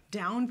than a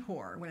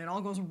downpour when it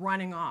all goes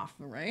running off,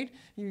 right?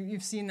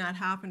 You've seen that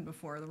happen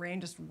before. The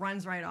rain just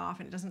runs right off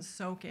and it doesn't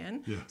soak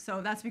in. Yeah.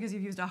 So that's because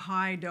you've used a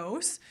high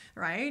dose,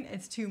 right?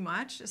 It's too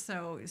much.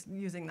 So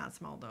using that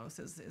small dose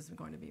is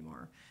going to be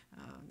more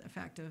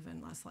effective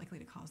and less likely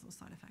to cause those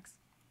side effects.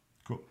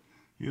 Cool.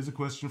 Here's a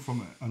question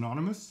from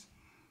Anonymous.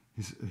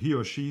 He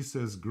or she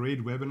says,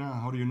 "Great webinar.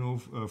 How do you know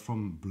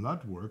from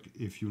blood work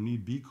if you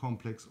need B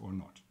complex or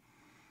not?"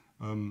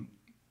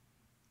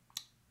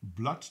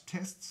 blood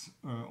tests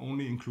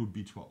only include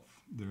B12.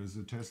 There is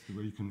a test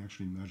where you can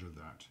actually measure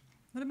that.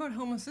 What about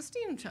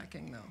homocysteine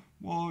checking, though?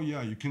 Well,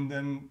 yeah, you can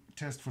then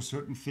test for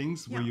certain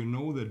things where you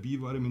know that B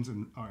vitamins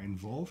are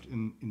involved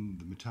in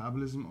the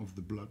metabolism of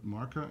the blood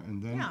marker.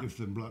 And then if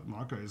the blood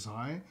marker is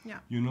high,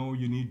 you know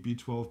you need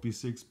B12,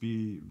 B6,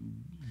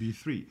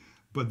 B3.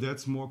 But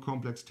that's more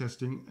complex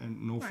testing,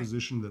 and no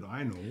physician that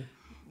I know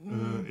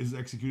is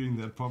executing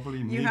that properly.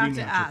 You have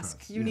to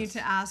ask. You need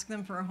to ask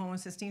them for a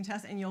homocysteine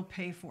test, and you'll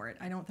pay for it.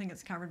 I don't think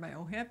it's covered by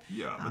OHIP.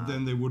 Yeah, but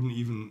then they wouldn't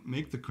even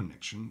make the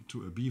connection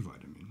to a B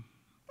vitamin.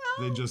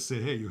 They just say,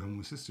 hey, your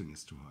homocysteine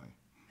is too high.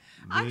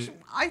 Actually,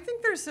 I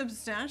think there's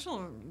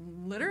substantial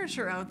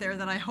literature out there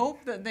that I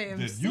hope that they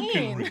have seen. You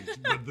can read,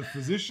 but the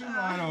physician,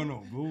 I don't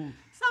know.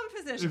 Some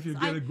physicians. If you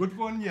get a good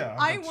one, yeah.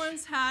 I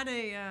once had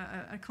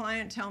a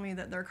client tell me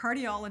that their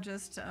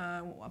cardiologist,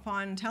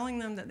 upon telling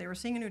them that they were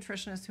seeing a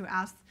nutritionist who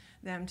asked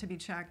them to be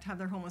checked, have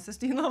their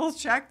homocysteine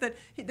levels checked, that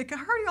the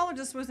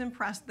cardiologist was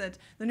impressed that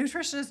the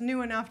nutritionist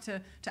knew enough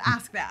to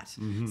ask that.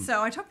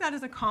 So I took that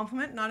as a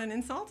compliment, not an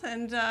insult,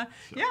 and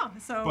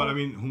so. But I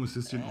mean,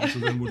 homocysteine also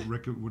then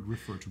would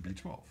refer to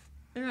B12,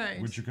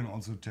 right? Which you can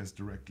also test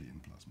directly in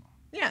plasma.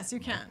 Yes, you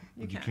can.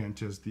 You can't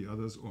test the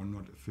others, or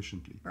not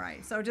efficiently.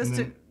 Right. So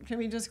can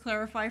we just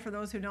clarify for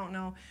those who don't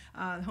know,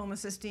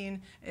 homocysteine,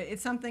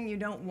 it's something you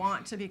don't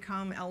want to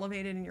become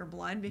elevated in your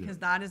blood, because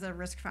that is a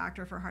risk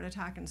factor for heart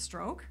attack and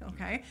stroke,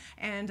 okay?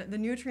 And the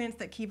nutrients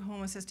that keep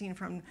homocysteine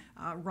from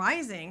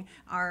rising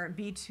are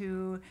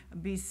B2,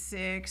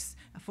 B6,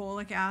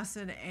 folic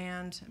acid,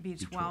 and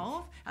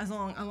B12.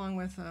 along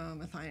with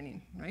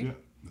methionine, right? Yeah,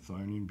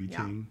 methionine,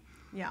 betaine.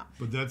 Yeah.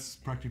 But that's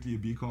practically a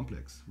B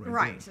complex, right?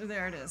 Right, so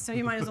there it is. So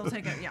you might as well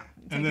take it,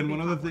 And then one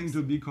other thing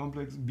to B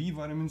complex, B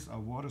vitamins are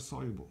water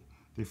soluble.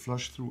 They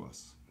flush through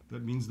us.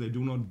 That means they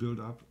do not build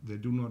up, they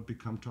do not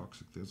become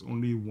toxic. There's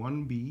only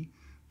one B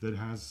that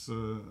has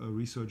a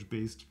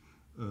research-based,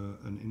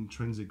 an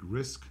intrinsic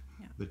risk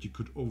that you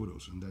could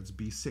overdose, and that's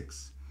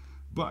B6.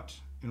 But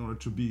in order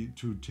to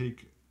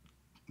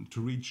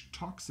reach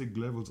toxic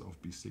levels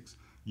of B6,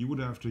 you would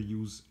have to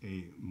use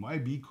my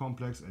B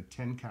complex at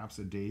 10 caps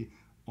a day,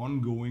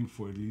 ongoing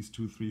for at least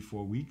 2, 3,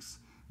 4 weeks,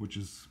 which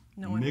is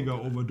mega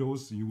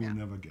overdose. You will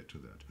never get to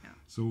that. Yeah.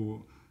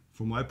 So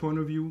from my point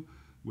of view,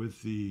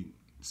 with the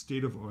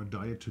state of our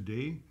diet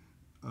today,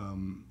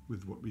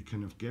 with what we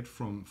kind of get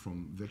from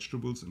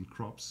vegetables and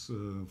crops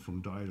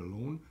from diet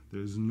alone,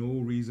 there is no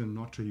reason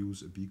not to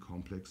use a B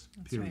complex,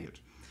 period.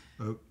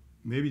 Right.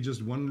 Maybe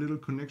just one little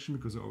connection,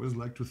 because I always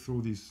like to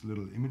throw these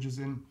little images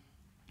in.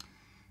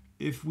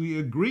 If we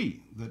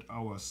agree that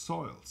our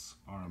soils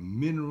are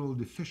mineral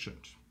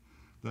deficient,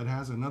 that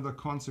has another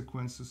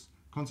consequence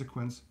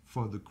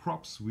for the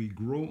crops we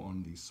grow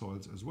on these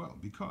soils as well,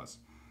 because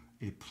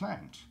a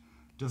plant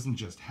doesn't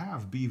just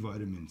have B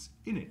vitamins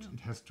in it, it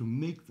has to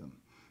make them.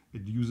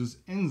 It uses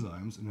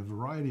enzymes and a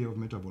variety of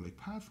metabolic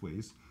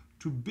pathways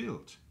to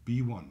build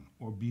B1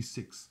 or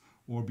B6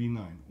 or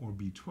B9 or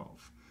B12.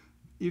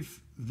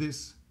 If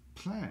this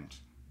plant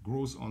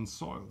grows on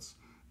soils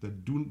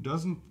that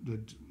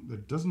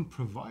doesn't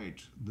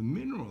provide the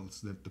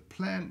minerals that the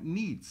plant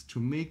needs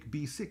to make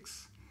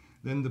B6,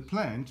 then the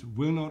plant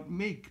will not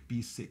make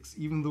B6.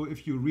 Even though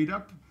if you read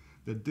up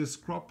that this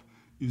crop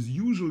is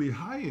usually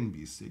high in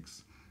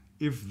B6,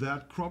 if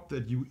that crop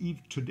that you eat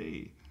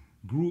today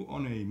grew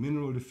on a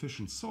mineral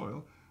deficient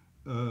soil,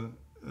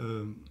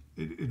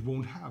 it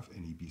won't have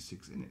any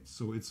B6 in it.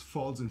 So it's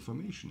false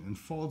information and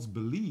false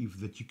belief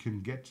that you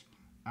can get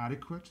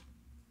adequate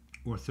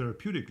or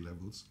therapeutic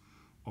levels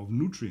of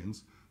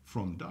nutrients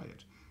from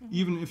diet.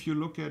 Even if you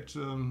look at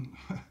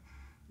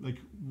like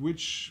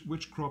which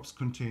crops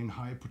contain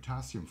high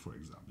potassium, for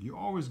example. You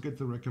always get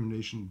the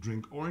recommendation,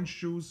 drink orange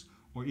juice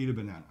or eat a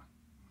banana.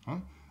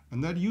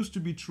 And that used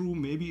to be true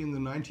maybe in the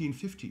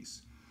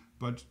 1950s.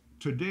 But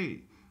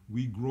today,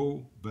 we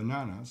grow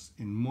bananas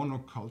in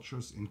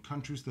monocultures in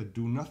countries that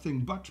do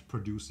nothing but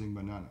producing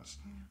bananas.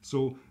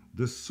 So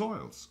the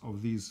soils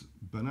of these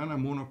banana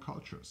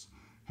monocultures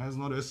has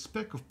not a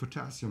speck of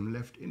potassium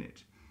left in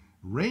it.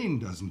 Rain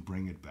doesn't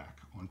bring it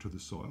back onto the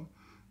soil.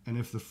 And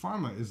if the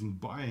farmer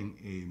isn't buying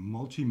a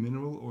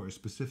multi-mineral or a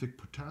specific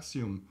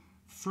potassium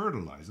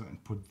fertilizer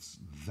and puts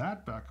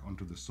that back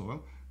onto the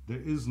soil,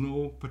 there is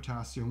no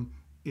potassium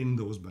in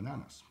those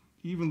bananas.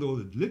 Even though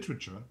the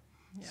literature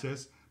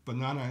says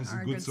banana is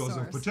a good source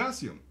of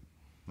potassium.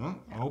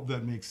 I hope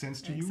that makes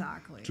sense to you.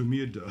 Exactly. To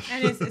me, it does.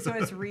 And so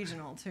it's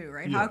regional too,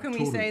 right? How can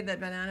we say that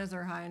bananas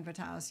are high in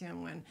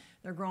potassium when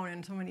they're grown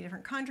in so many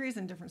different countries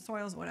and different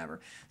soils, whatever?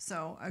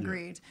 So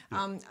agreed.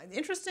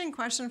 Interesting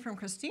question from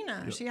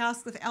Christina. She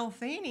asked if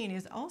L-theanine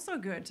is also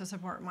good to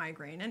support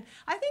migraine. And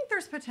I think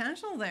there's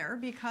potential there,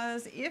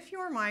 because if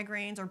your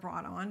migraines are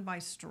brought on by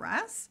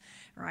stress,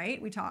 right?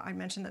 I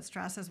mentioned that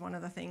stress is one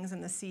of the things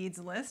in the SEEDS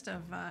list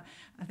of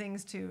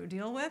things to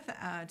deal with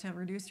to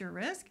reduce your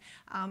risk.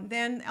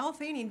 Then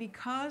L-theanine training,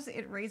 because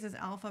it raises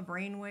alpha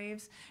brain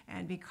waves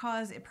and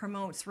because it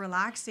promotes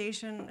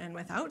relaxation and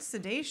without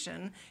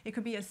sedation, it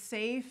could be a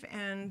safe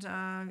and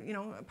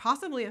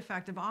possibly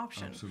effective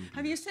option. Absolutely,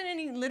 Have you seen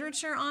any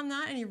literature on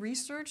that? Any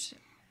research?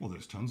 Well,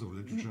 there's tons of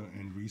literature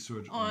and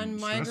research On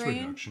stress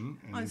migraine, reduction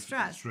and on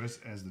stress. stress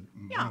as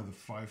one of the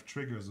 5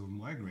 triggers of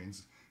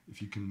migraines.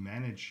 If you can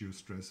manage your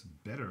stress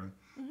better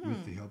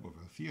with the help of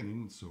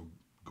L-theanine, so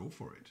go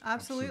for it.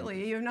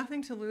 Absolutely. You have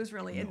nothing to lose,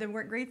 really. No. The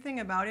great thing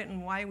about it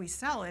and why we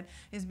sell it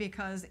is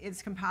because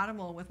it's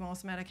compatible with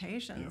most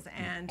medications.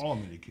 Yeah, and all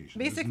medications.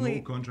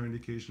 basically, there's no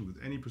contraindication with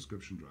any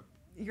prescription drug.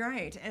 You're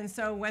right. And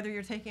so whether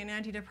you're taking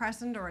an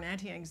antidepressant or an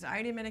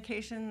anti-anxiety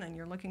medication and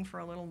you're looking for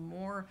a little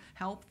more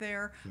help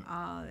there,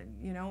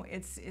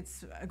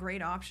 it's a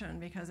great option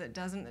because it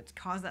doesn't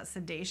cause that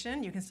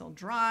sedation. You can still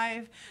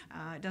drive.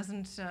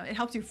 It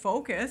helps you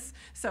focus,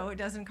 so it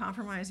doesn't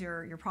compromise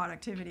your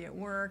productivity at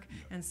work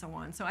and so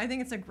on. So I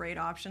think it's a great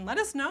option. Let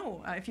us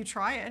know if you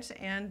try it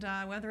and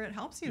whether it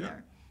helps you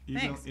there.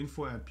 Thanks.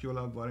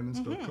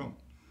 info@purelovevitamins.com.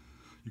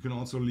 You can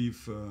also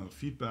leave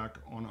feedback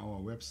on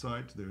our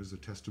website. There's a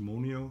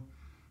testimonial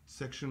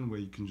section where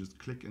you can just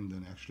click and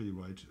then actually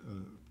write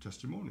a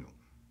testimonial,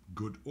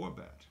 good or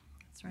bad.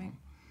 That's right.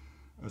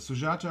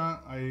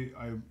 Sujata, I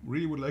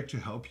really would like to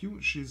help you.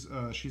 She's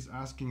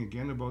asking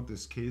again about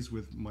this case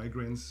with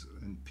migraines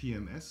and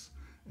PMS,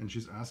 and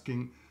she's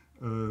asking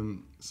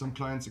some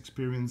clients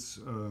experience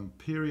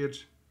period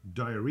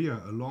diarrhea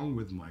along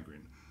with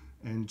migraine,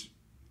 and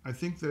I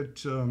think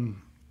that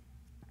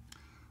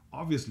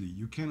obviously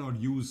you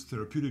cannot use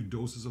therapeutic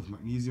doses of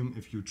magnesium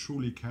if you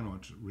truly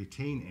cannot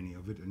retain any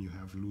of it and you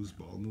have loose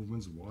bowel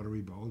movements,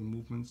 watery bowel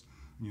movements,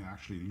 and you're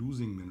actually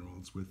losing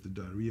minerals with the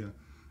diarrhea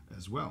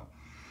as well.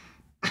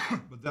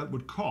 But that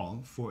would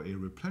call for a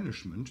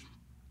replenishment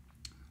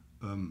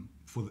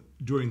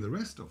during the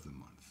rest of the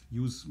month.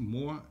 Use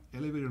more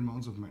elevated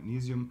amounts of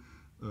magnesium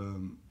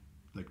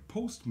like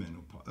post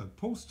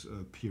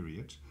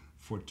period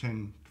for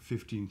 10,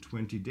 15,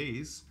 20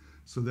 days,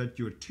 so that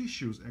your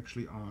tissues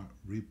actually are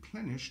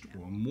replenished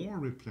or more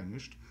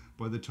replenished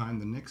by the time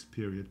the next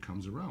period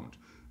comes around.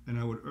 And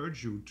I would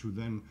urge you to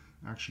then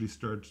actually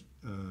start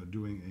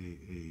doing a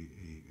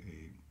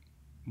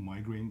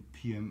migraine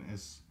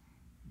PMS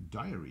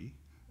diary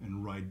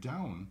and write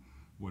down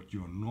what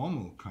your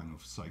normal kind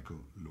of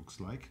cycle looks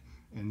like.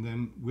 And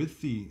then with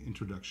the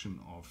introduction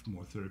of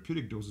more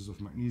therapeutic doses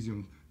of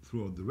magnesium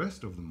throughout the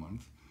rest of the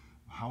month,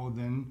 how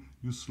then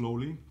you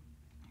slowly,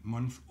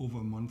 month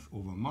over month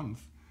over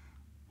month,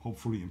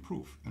 hopefully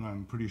improve, and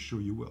I'm pretty sure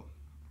you will.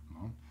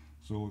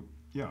 So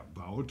yeah,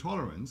 bowel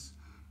tolerance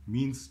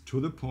means to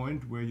the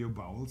point where your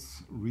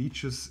bowels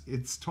reaches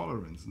its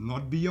tolerance,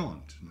 not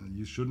beyond.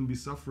 You shouldn't be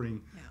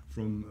suffering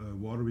from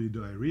watery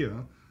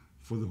diarrhea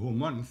for the whole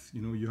month.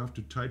 You have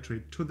to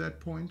titrate to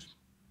that point,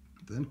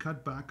 then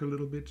cut back a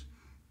little bit,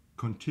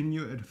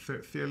 continue at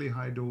a fairly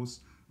high dose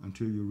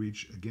until you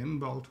reach again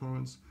bowel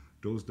tolerance,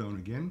 dose down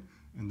again,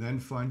 and then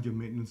find your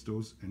maintenance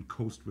dose and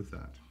coast with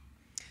that.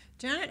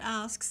 Janet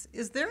asks,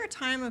 is there a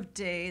time of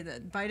day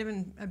that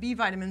B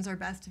vitamins are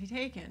best to be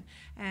taken?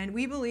 And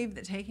we believe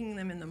that taking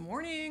them in the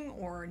morning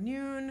or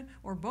noon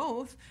or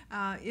both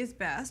is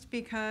best,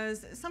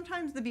 because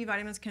sometimes the B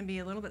vitamins can be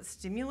a little bit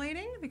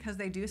stimulating because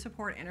they do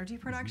support energy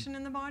production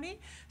in the body.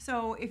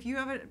 So if you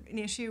have an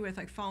issue with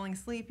like falling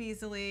asleep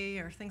easily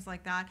or things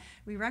like that,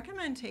 we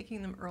recommend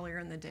taking them earlier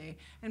in the day.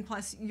 And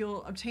plus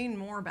you'll obtain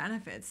more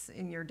benefits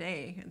in your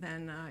day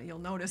than you'll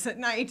notice at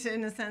night,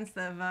 in the sense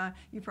of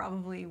you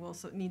probably will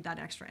need that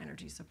extra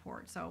energy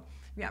support. So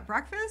yeah,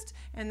 breakfast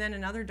and then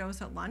another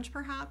dose at lunch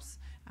perhaps.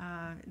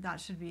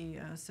 That should be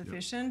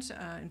sufficient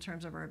in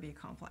terms of our B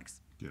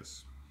complex.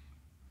 Yes.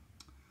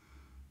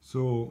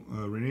 So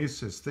Renee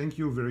says, thank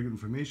you, very good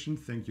information.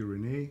 Thank you,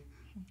 Renee.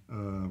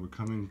 We're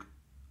coming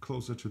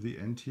closer to the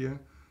end here.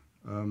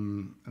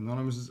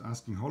 Anonymous is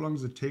asking, how long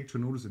does it take to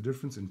notice a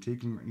difference in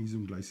taking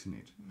magnesium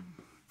glycinate?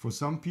 For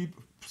some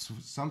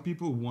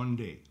people, 1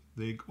 day.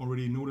 They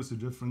already notice a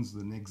difference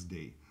the next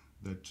day,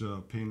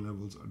 that pain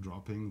levels are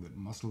dropping, that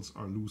muscles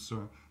are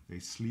looser, they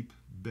sleep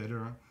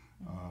better.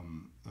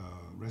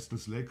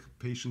 Restless leg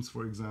patients,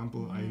 for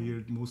example, I hear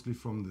it mostly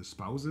from the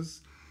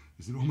spouses.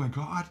 They said, oh my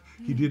God,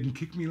 he didn't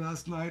kick me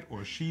last night,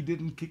 or she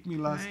didn't kick me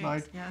last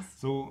night. Yes.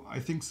 So I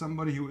think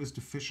somebody who is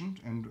deficient,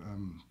 and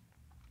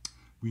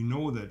we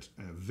know that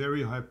a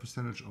very high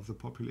percentage of the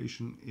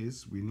population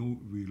is,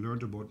 we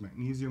learned about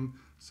magnesium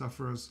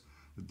sufferers,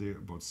 that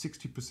about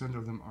 60%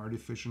 of them are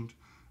deficient.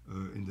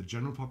 In the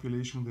general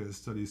population, there are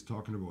studies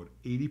talking about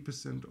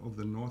 80% of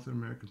the North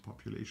American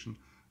population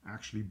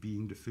actually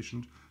being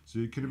deficient. So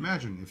you can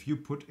imagine, if you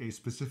put a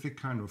specific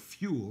kind of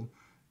fuel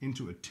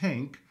into a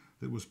tank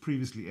that was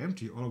previously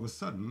empty, all of a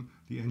sudden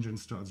the engine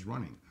starts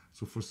running.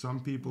 So for some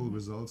people,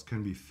 results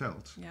can be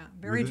felt. Yeah,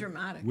 very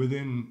dramatic.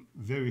 Within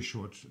very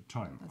short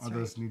time. That's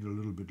Others need a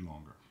little bit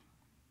longer.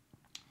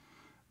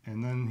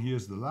 And then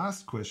here's the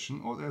last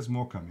question. Oh, there's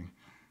more coming.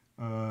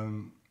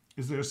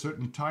 Is there a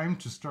certain time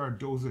to start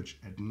dosage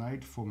at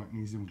night for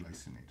magnesium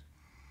glycinate?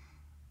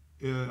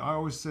 I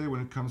always say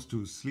when it comes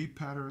to sleep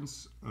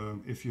patterns,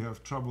 if you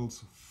have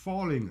troubles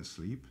falling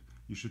asleep,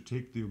 you should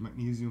take the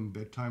magnesium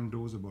bedtime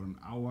dose about an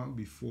hour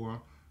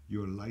before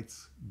your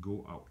lights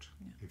go out.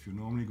 Yeah. If you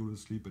normally go to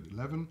sleep at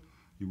 11,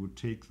 you would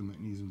take the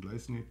magnesium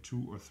glycinate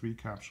 2 or 3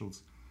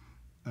 capsules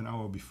an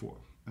hour before.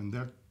 And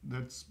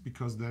that's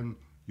because then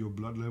your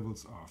blood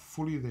levels are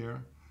fully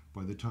there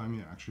by the time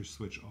you actually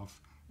switch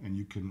off and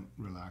you can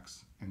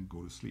relax and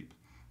go to sleep.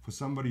 For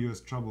somebody who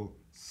has trouble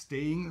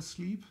staying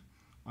asleep,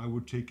 I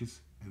would take it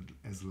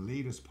as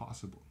late as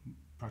possible,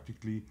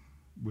 practically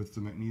with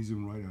the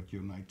magnesium right at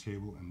your night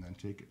table, and then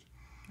take it.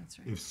 That's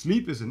right. If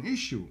sleep is an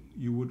issue,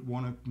 you would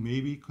want to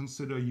maybe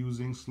consider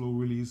using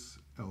slow-release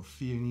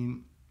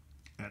L-theanine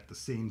at the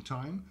same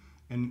time,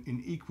 and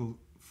in equal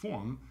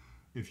form.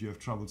 If you have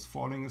troubles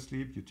falling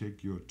asleep, you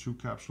take your 2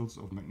 capsules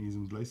of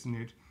magnesium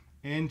glycinate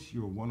and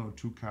your 1 or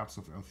 2 caps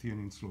of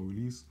L-theanine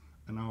slow-release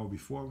an hour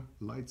before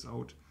lights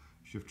out.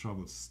 If you have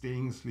trouble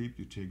staying asleep,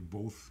 you take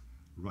both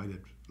right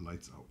at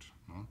lights out.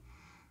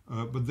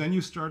 But then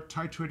you start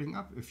titrating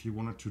up if you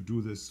wanted to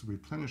do this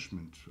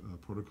replenishment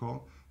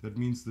protocol. That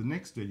means the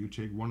next day you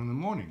take 1 in the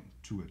morning,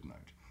 2 at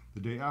night. The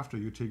day after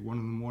you take 1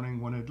 in the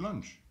morning, 1 at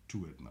lunch,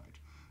 2 at night.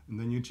 And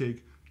then you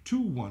take 2,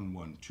 1,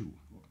 1, 2.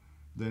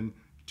 Then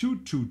 2,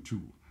 2,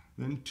 2.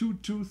 Then 2,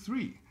 2,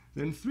 3.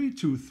 Then 3,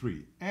 2,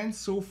 3. And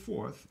so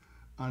forth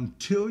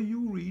until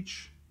you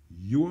reach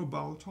your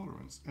bowel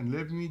tolerance. And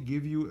let me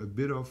give you a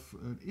bit of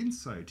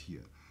insight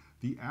here.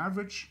 The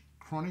average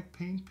chronic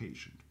pain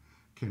patient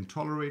can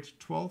tolerate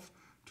 12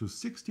 to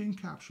 16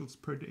 capsules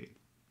per day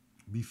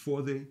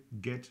before they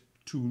get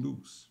too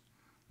loose.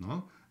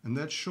 No? And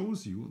that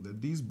shows you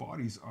that these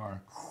bodies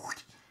are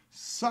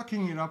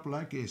sucking it up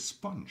like a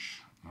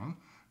sponge. No?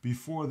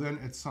 Before then,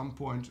 at some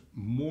point,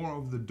 more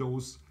of the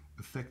dose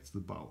affects the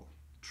bowel,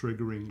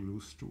 triggering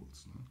loose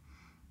stools. No?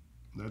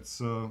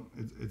 That's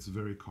it's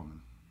very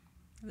common.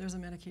 There's a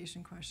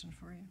medication question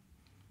for you.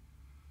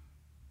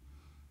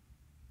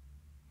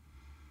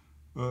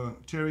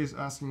 Terry is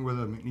asking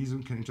whether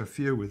magnesium can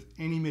interfere with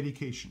any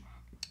medication.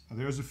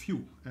 There's a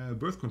few.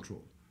 Birth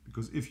control,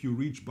 because if you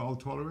reach bowel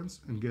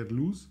tolerance and get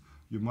loose,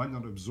 you might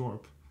not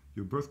absorb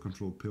your birth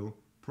control pill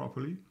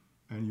properly,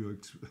 and you're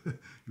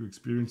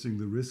experiencing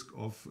the risk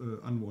of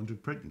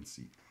unwanted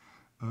pregnancy.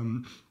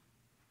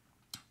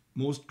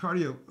 Most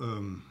cardio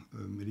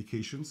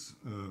medications,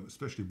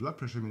 especially blood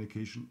pressure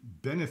medication,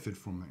 benefit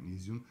from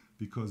magnesium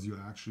because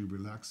you're actually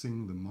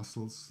relaxing the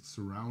muscles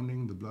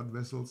surrounding the blood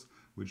vessels,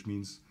 which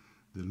means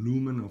the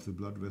lumen of the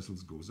blood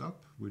vessels goes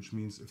up, which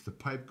means if the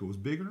pipe goes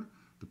bigger,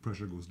 the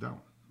pressure goes down.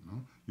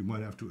 No? You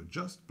might have to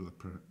adjust blood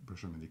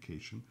pressure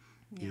medication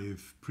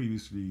if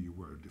previously you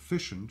were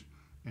deficient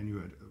and you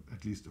had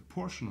at least a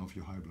portion of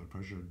your high blood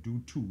pressure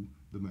due to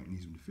the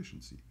magnesium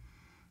deficiency.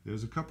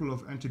 There's a couple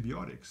of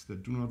antibiotics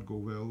that do not go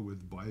well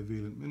with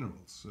bivalent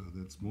minerals.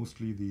 That's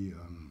mostly the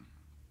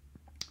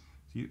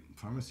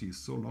pharmacy is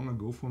so long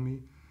ago for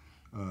me.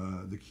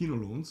 The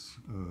quinolones,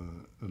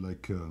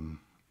 like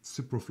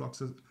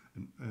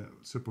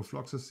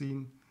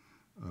ciprofloxacin,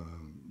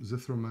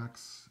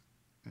 Zithromax,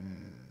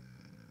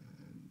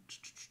 and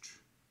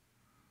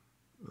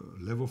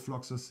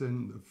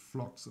levofloxacin, the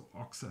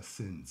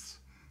floxoxacins.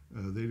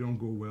 They don't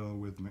go well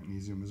with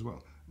magnesium as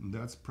well. And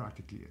that's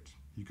practically it.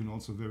 You can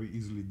also very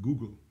easily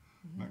Google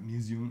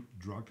magnesium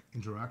drug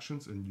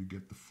interactions and you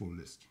get the full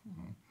list.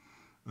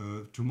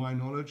 To my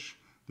knowledge,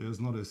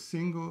 there's not a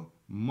single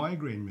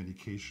migraine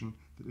medication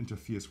that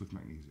interferes with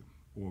magnesium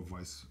or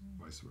vice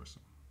versa.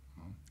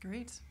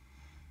 Great.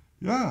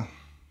 Yeah,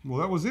 well,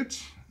 that was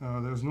it.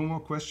 There's no more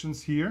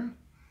questions here.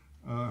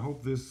 I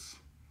hope this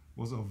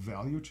was of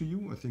value to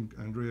you. I think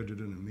Andrea did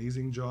an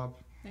amazing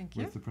job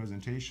with the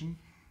presentation.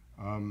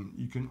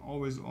 You can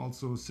always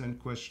also send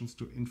questions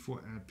to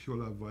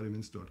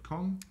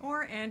info@purelabvitamins.com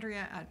or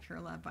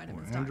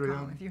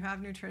Andrea@purelabvitamins.com if you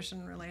have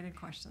nutrition-related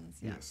questions.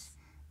 Yes.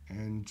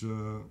 And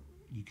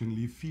you can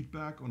leave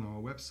feedback on our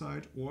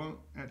website or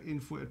at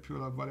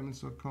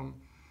info@purelabvitamins.com.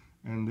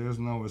 And there's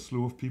now a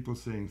slew of people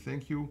saying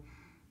thank you.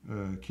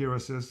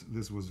 Kira says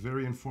this was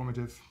very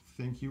informative.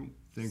 Thank you.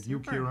 Thank you,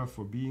 Kira,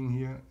 for being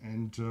here.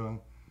 And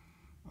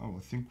I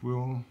think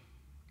we'll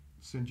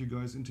send you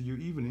guys into your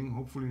evening.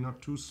 Hopefully not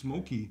too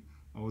smoky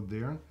out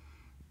there.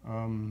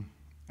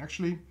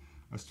 Actually,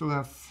 I still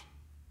have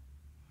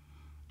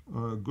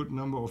a good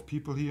number of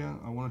people here.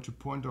 I wanted to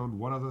point out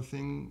one other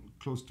thing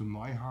close to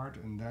my heart,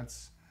 and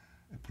that's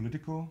a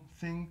political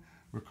thing.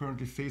 We're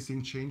currently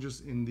facing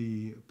changes in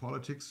the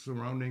politics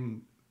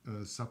surrounding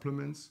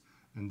supplements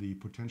and the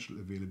potential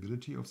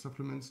availability of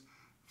supplements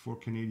for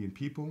Canadian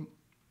people.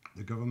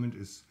 The government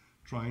is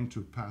trying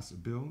to pass a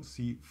bill,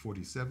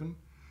 C-47,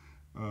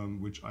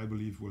 which I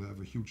believe will have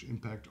a huge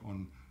impact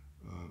on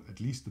at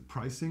least the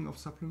pricing of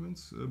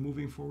supplements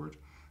moving forward,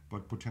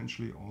 but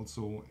potentially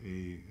also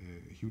a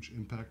huge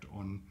impact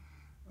on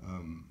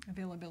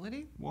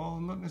availability? Well,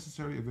 not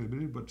necessarily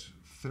availability, but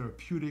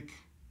therapeutic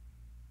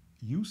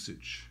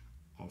usage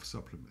of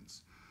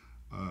supplements.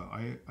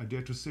 I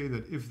dare to say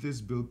that if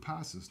this bill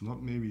passes,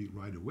 not maybe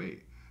right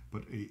away,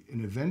 but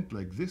an event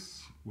like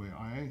this, where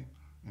I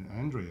and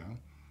Andrea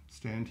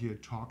stand here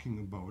talking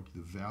about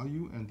the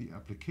value and the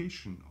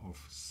application of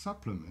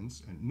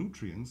supplements and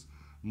nutrients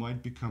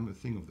might become a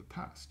thing of the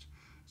past.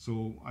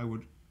 So I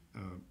would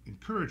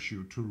encourage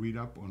you to read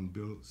up on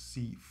Bill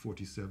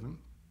C-47.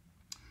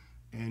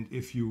 And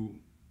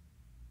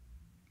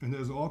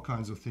there's all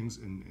kinds of things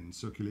in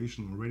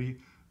circulation already,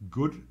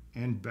 good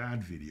and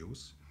bad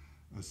videos.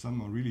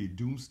 Some are really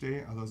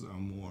doomsday, others are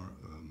more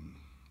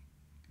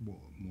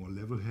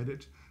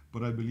level-headed.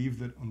 But I believe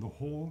that on the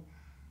whole,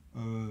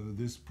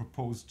 this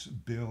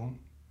proposed bill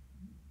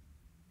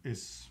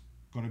is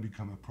going to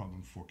become a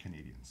problem for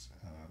Canadians,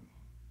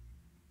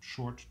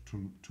 short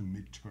to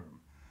mid-term.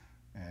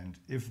 And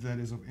if that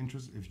is of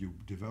interest, if you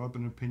develop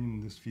an opinion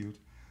in this field,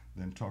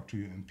 then talk to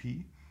your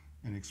MP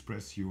and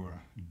express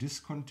your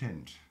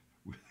discontent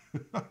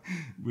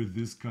with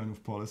this kind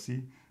of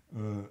policy.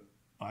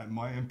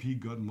 My MP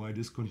got my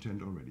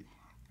discontent already.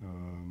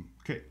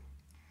 Okay,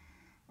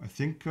 I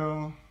think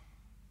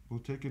we'll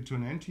take it to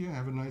an end here.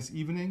 Have a nice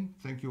evening.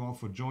 Thank you all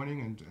for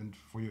joining and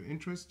for your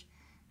interest.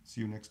 See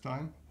you next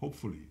time,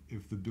 hopefully,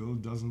 if the bill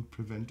doesn't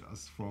prevent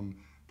us from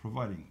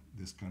providing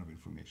this kind of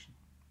information.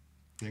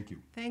 Thank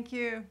you. Thank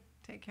you.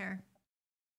 Take care.